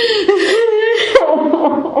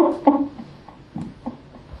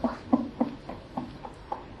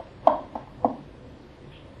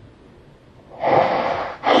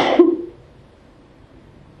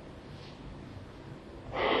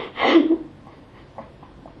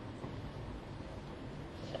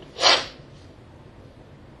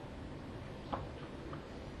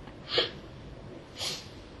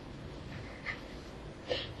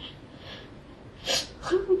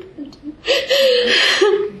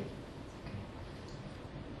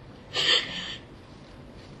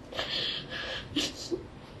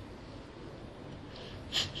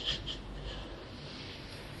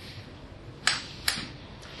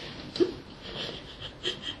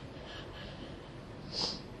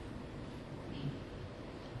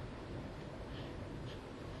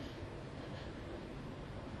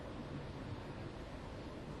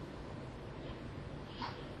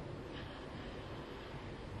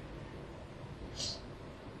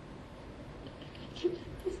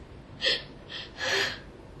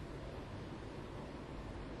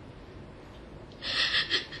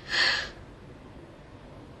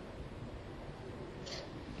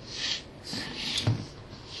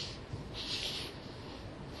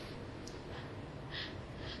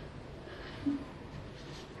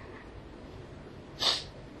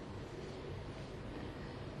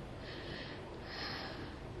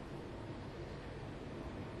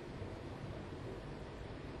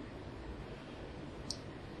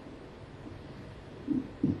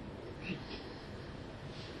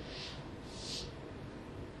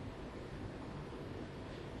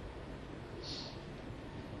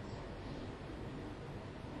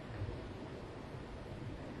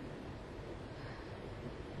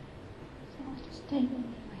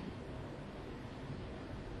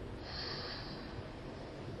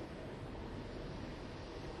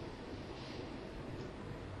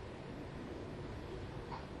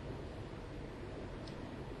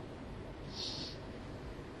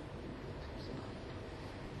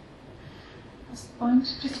 That's the point,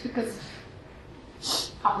 just because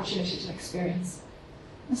of opportunity to experience.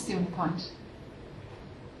 That's the only point.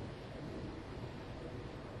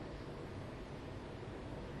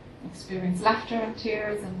 Experience laughter and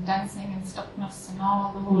tears and dancing and stuckness and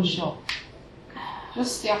all the whole show.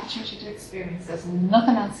 Just the opportunity to experience. There's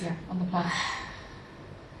nothing else here on the planet.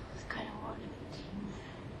 It's kind of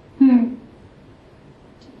one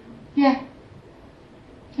Yeah.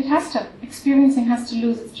 It has to. Experiencing has to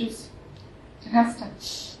lose its juice. It has to.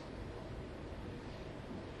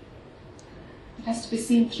 It has to be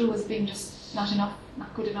seen through as being just not enough,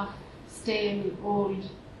 not good enough, stale, old.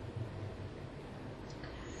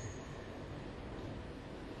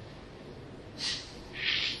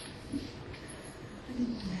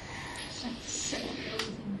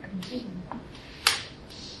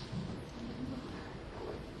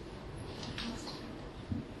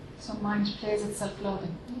 So mind plays at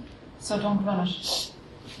self-loathing. So don't run it.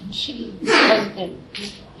 And she was then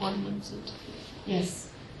 1 month into it. Yes.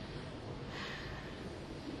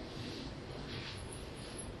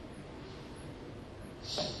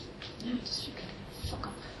 No, just forget it. Fuck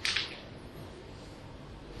up.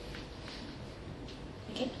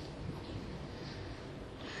 Again.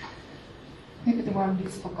 Maybe the world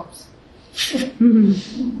needs fuck-ups.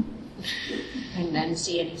 And then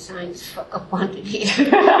see any signs fuck up on it either.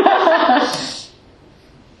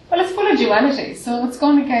 Well, it's full of duality, so it's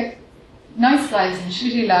going to get nice lives and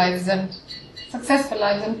shitty lives and successful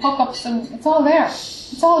lives and fuck-ups, and it's all there.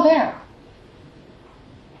 It's all there.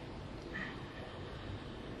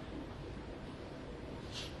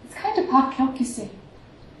 It's kind of potluck, you see.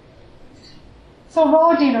 So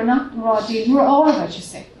raw deal or not raw deal, you're all of it, you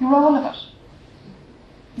see. You're all of it.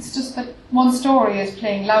 It's just that one story is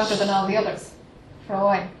playing louder than all the others for a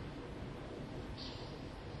while.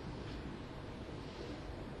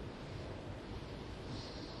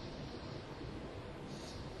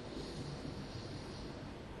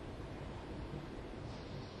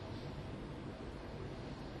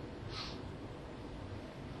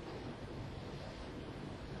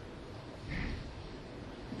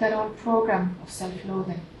 That old program of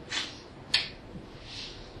self-loathing.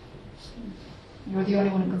 You're the only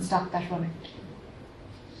one who can stop that running.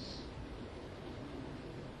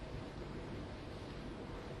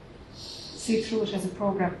 See through it as a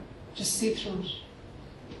program. Just see through it.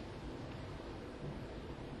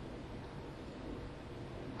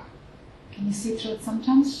 Can you see through it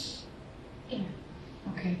sometimes? Yeah.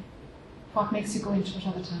 Okay. What makes you go into it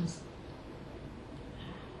other times?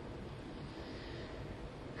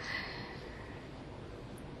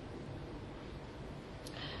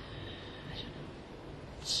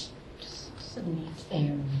 Suddenly it's there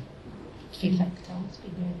and it feels like it's always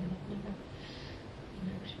been there and I've never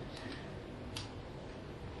been out of it.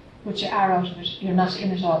 But you are out of it. You're not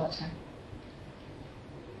in it all the time.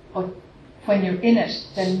 But when you're in it,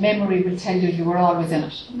 then memory will tell you were always in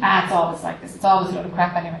it. It's always like this. It's always a lot of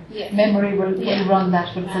crap anyway. Yeah. Memory will run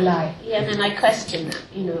that, but it's a lie. Yeah, and then I question that,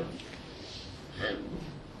 I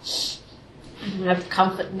don't have the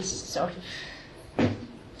confidence to sort of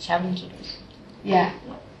challenge it. Yeah.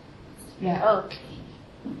 Yeah. Okay.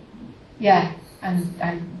 Yeah. And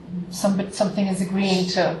something is agreeing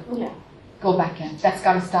to go back in. That's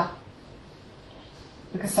got to stop.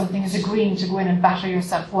 Because something is agreeing to go in and batter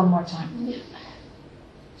yourself one more time. Yeah.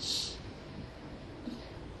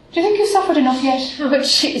 Do you think you've suffered enough yet? Oh,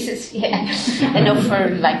 Jesus, yeah. Enough for,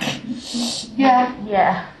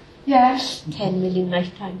 Yeah. 10 million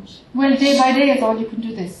lifetimes. Well, day by day is all you can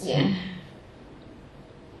do this. Yeah.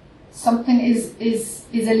 Something is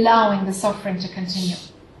allowing the suffering to continue.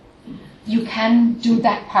 You can do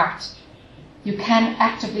that part. You can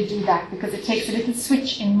actively do that because it takes a little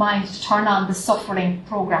switch in mind to turn on the suffering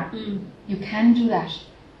program. You can do that.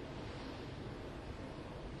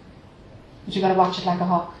 But you've got to watch it like a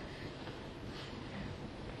hawk.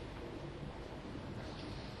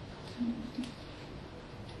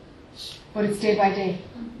 But it's day by day.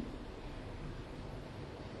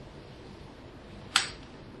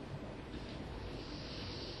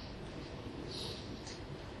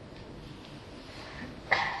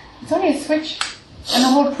 It's only a switch and a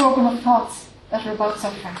whole program of thoughts that are about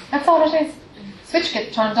suffering. That's all it is. Switch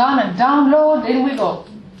gets turned on and download, in we go.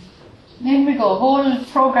 In we go. Whole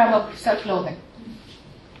program of self-loathing.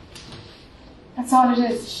 That's all it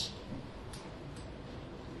is.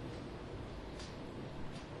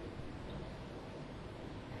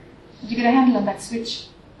 Did you get a handle on that switch?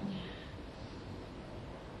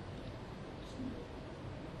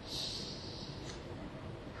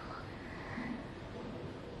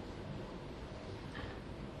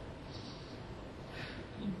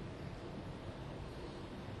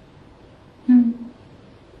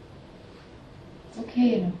 It's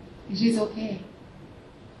okay, you know. It is okay.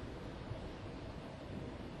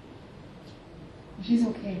 It is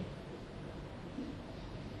okay.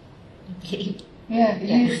 Okay. Yeah, it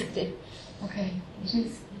Yeah. is. Okay, it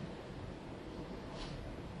is.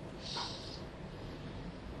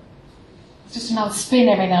 It's just an old spin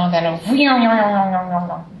every now and then,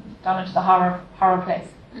 down into the horror place.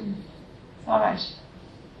 It's alright.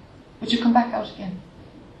 But you come back out again.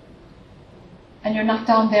 And you're not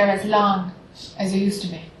down there as long as you used to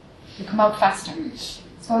be. You come out faster. It's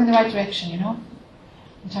going in the right direction, you know,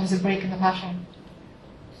 in terms of breaking the pattern.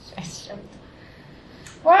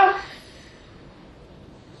 Well,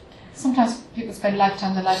 sometimes people spend the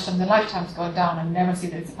lifetimes going down and never see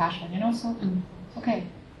that it's a pattern, you know, so it's okay.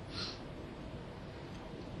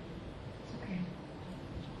 It's okay.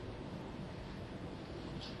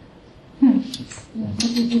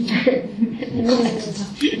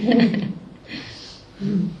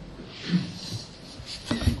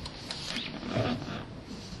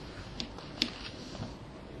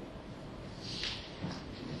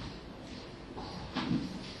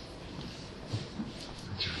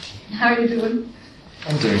 How are you doing?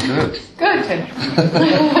 I'm doing good. Good, Tim.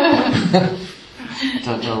 I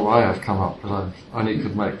don't know why I've come up, but I only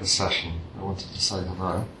could make the session. I wanted to say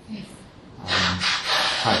hello. Yes.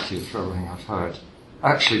 Thank you for everything I've heard.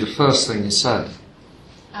 Actually, the first thing you said,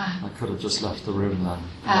 Ah. I could have just left the room then.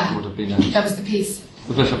 Ah. That would have been it. That was the piece.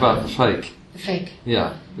 The bit about the fake. The fake.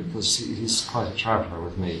 Yeah, because he's quite a traveller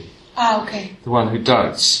with me. Ah, okay. The one who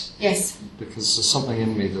doubts. Yes. Because there's something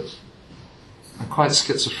in me that I'm quite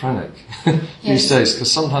schizophrenic these days,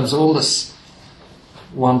 because sometimes all this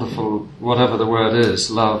wonderful, whatever the word is,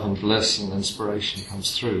 love and bliss and inspiration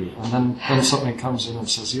comes through, and then something comes in and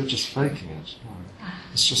says, you're just faking it. No,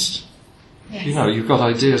 it's just, you know, you've got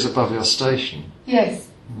ideas above your station. Yes.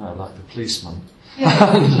 You know, like the policeman.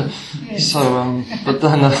 Yes. Yes. So, but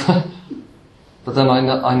then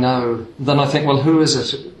I know, then I think, well, who is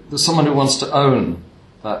it? There's someone who wants to own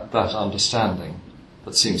that understanding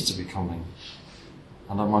that seems to be coming.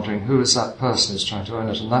 And I'm wondering, who is that person who's trying to own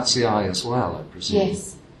it? And that's the I as well, I presume.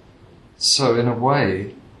 Yes. So in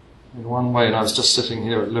one way, and I was just sitting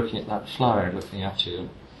here looking at that flyer, looking at you, and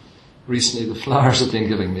recently the flowers have been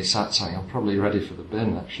giving me satsang. I'm probably ready for the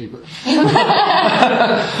bin, actually, but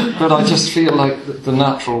but I just feel like the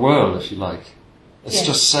natural world, if you like. It's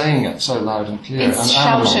just saying it so loud and clear. It's and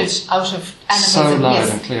shouted animals, out of animals. so loud yes,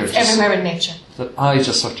 and clear. It's everywhere in nature. That I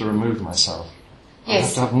just have to remove myself.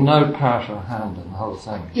 Yes. I have to have no part or hand in the whole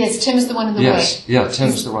thing. Yes, Tim is the one in the way. Yes, yeah,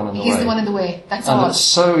 Tim's the one in the way. He's the one in the way, that's and all. it's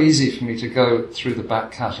so easy for me to go through the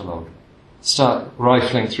back catalogue, start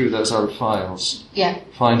rifling through those old files,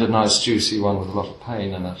 find a nice juicy one with a lot of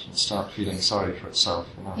pain in it, and start feeling sorry for itself.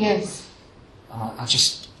 You know? Yes. And I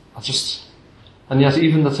just, and yet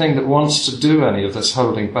even the thing that wants to do any of this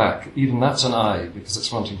holding back, even that's an I, because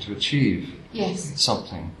it's wanting to achieve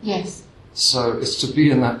something. Yes. So it's to be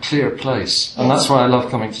in that clear place. And that's why I love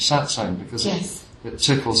coming to satsang, because it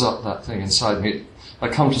tickles up that thing inside me. I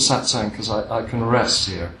come to satsang because I can rest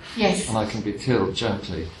here. Yes. And I can be killed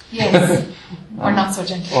gently. Yes. Or not so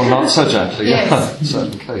gently. Or not so gently, yes. In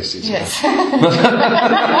certain cases. Yes.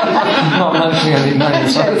 Not mentioning any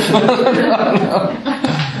names.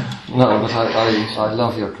 No, but I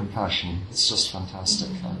love your compassion. It's just fantastic.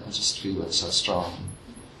 I just feel it so strong.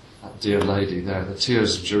 That dear lady there, the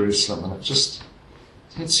tears of Jerusalem, and it just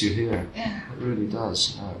hits you here. Yeah. It really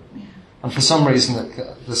does, you know. Yeah. And for some reason,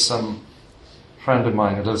 this friend of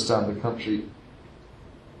mine who lives down the country,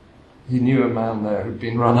 he knew a man there who'd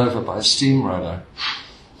been run over by a steamroller.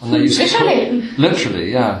 And they used Literally?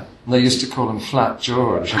 Literally, yeah. And they used to call him Flat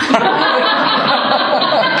George.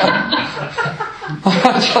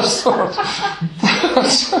 I just thought...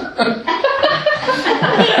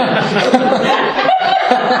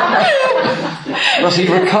 But he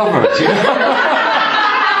recovered, you know.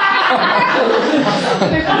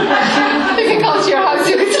 If you come to your house,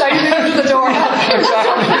 you could slide it through the door.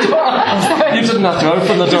 Exactly. You didn't have to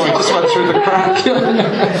open the door, it just went through the crack.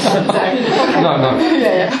 No.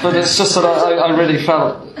 But it's just that I really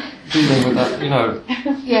felt dealing with that, you know,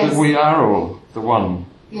 that we are all the one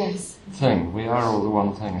thing. We are all the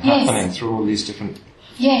one thing happening through all these different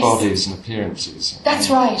bodies and appearances. That's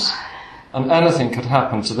right. And anything could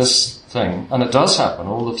happen to this thing, and it does happen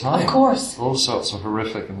all the time. Of course. All sorts of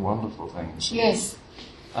horrific and wonderful things. Yes.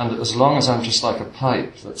 And as long as I'm just like a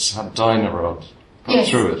pipe that's had dynarod go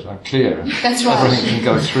through it, I'm clear. That's right. Everything can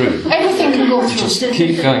go through. Everything can go through. Just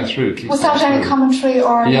keep going through. Without any commentary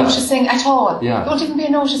or noticing at all. Yeah. There won't even be a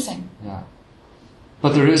noticing. Yeah.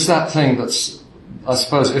 But there is that thing that's, I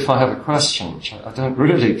suppose, if I have a question, which I don't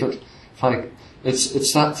really, but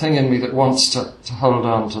it's that thing in me that wants to hold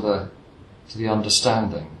on to the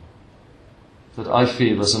understanding that I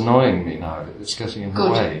feel is annoying me now. It's getting in the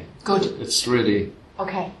way. Good. It's really...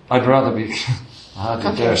 Okay. I'd rather be... I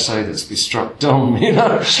hardly dare say this, be struck dumb, you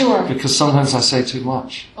know? Sure. Because sometimes I say too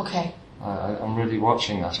much. Okay. I'm really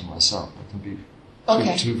watching that in myself. I can be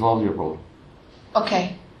too voluble.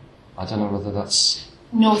 Okay. I don't know whether that's...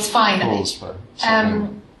 No, it's fine. Calls for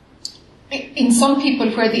something. In some people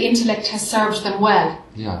where the intellect has served them well,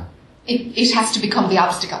 it has to become the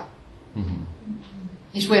obstacle. Mm-hmm.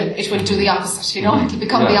 It will do the opposite, you know, it'll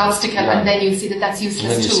become the obstacle and then you'll see that that's useless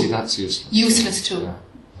too. And then you see that's useless. Useless too. Yeah.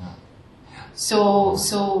 So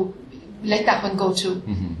let that one go too.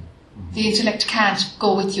 Mm-hmm. Mm-hmm. The intellect can't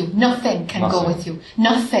go with you. Nothing can go with you.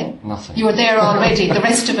 Nothing. Nothing. You are there already. The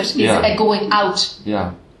rest of it is a going out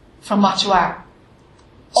from what you are.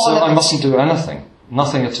 So I mustn't do anything.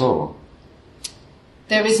 Nothing at all.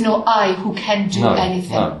 There is no I who can do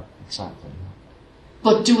anything. No, exactly.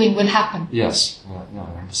 But doing will happen. Yes, I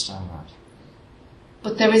understand that.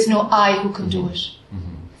 But there is no I who can do it.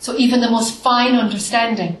 Mm-hmm. So even the most fine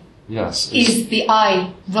understanding is the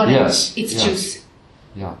I running its juice.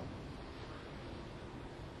 Yeah.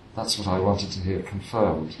 That's what I wanted to hear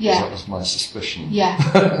confirmed. Yeah. That was my suspicion. Yeah.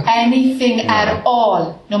 Anything at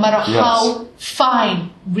all, no matter how fine,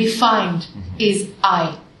 refined, is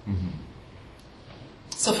I. Mm-hmm.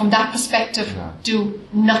 So from that perspective, do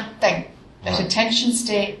nothing. Let attention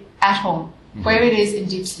stay at home, where it is in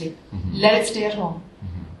deep sleep. Mm-hmm. Let it stay at home.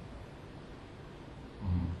 Mm-hmm.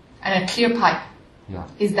 And a clear pipe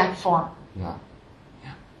is that form. Yeah.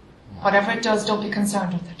 Whatever it does, don't be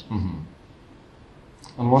concerned with it.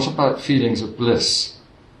 And what about feelings of bliss?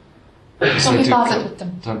 Don't be bothered with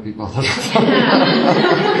them. Don't be bothered with them.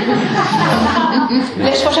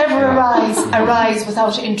 Let whatever arise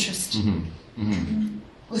without interest.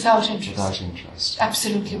 Without interest. Without interest.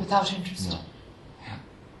 Absolutely without interest. Yeah.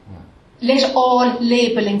 Let all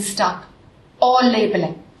labelling stop. All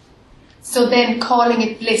labelling. So then calling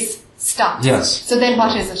it bliss stops. Yes. So then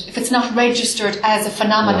what is it? If it's not registered as a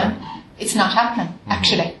phenomenon, it's not happening,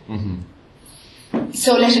 actually.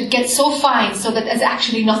 So let it get so fine so that there's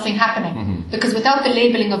actually nothing happening. Because without the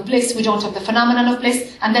labelling of bliss, we don't have the phenomenon of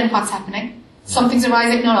bliss, and then what's happening? Something's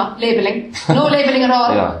arising, no, labelling. No labelling at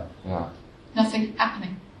all. Yeah. Nothing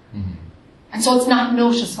happening. And so it's not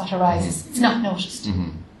noticed what arises. It's not noticed.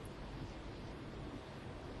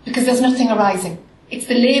 Because there's nothing arising. It's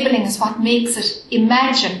the labelling is what makes it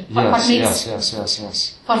imagine, what makes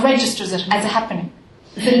yes. what registers it as a happening.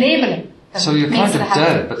 It's the labelling. So you're kind of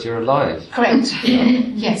dead, but you're alive. Correct.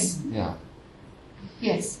 Yes. Yeah.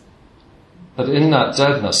 Yes. But in that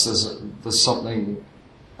deadness, there's something.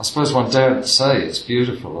 I suppose one daren't say it's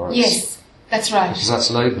beautiful, or it's, yes, that's right. Because that's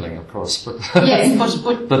labelling, of course. But yes,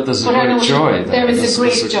 but there's a great joy there. There is a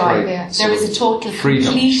great joy there. There is a total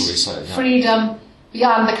freedom, complete shall we say? Yeah. Freedom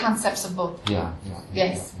beyond the concepts of both. Yeah.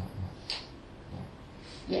 Yes.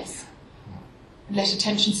 Yes. Let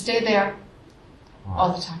attention stay there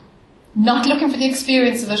all the time. Not looking for the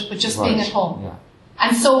experience of it, but just being at home. Yeah.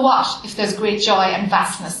 And so what if there's great joy and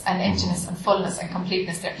vastness and emptiness and fullness and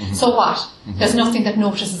completeness there? So what? There's nothing that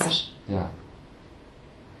notices it. Yeah.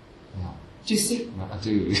 Do you see? I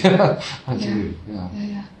do. I do.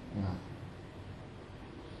 Yeah.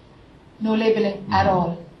 No labelling at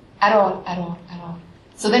all. At all.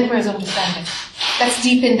 So then where's understanding? That's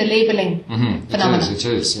deep in the labelling phenomenon. It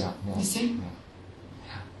is, yeah. You see?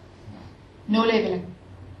 No labelling.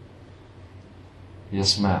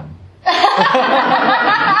 Yes, ma'am.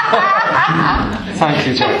 Thank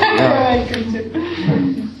you, Jackie.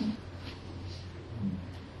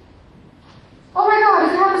 Oh my God,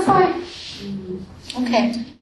 is it satisfying? Okay.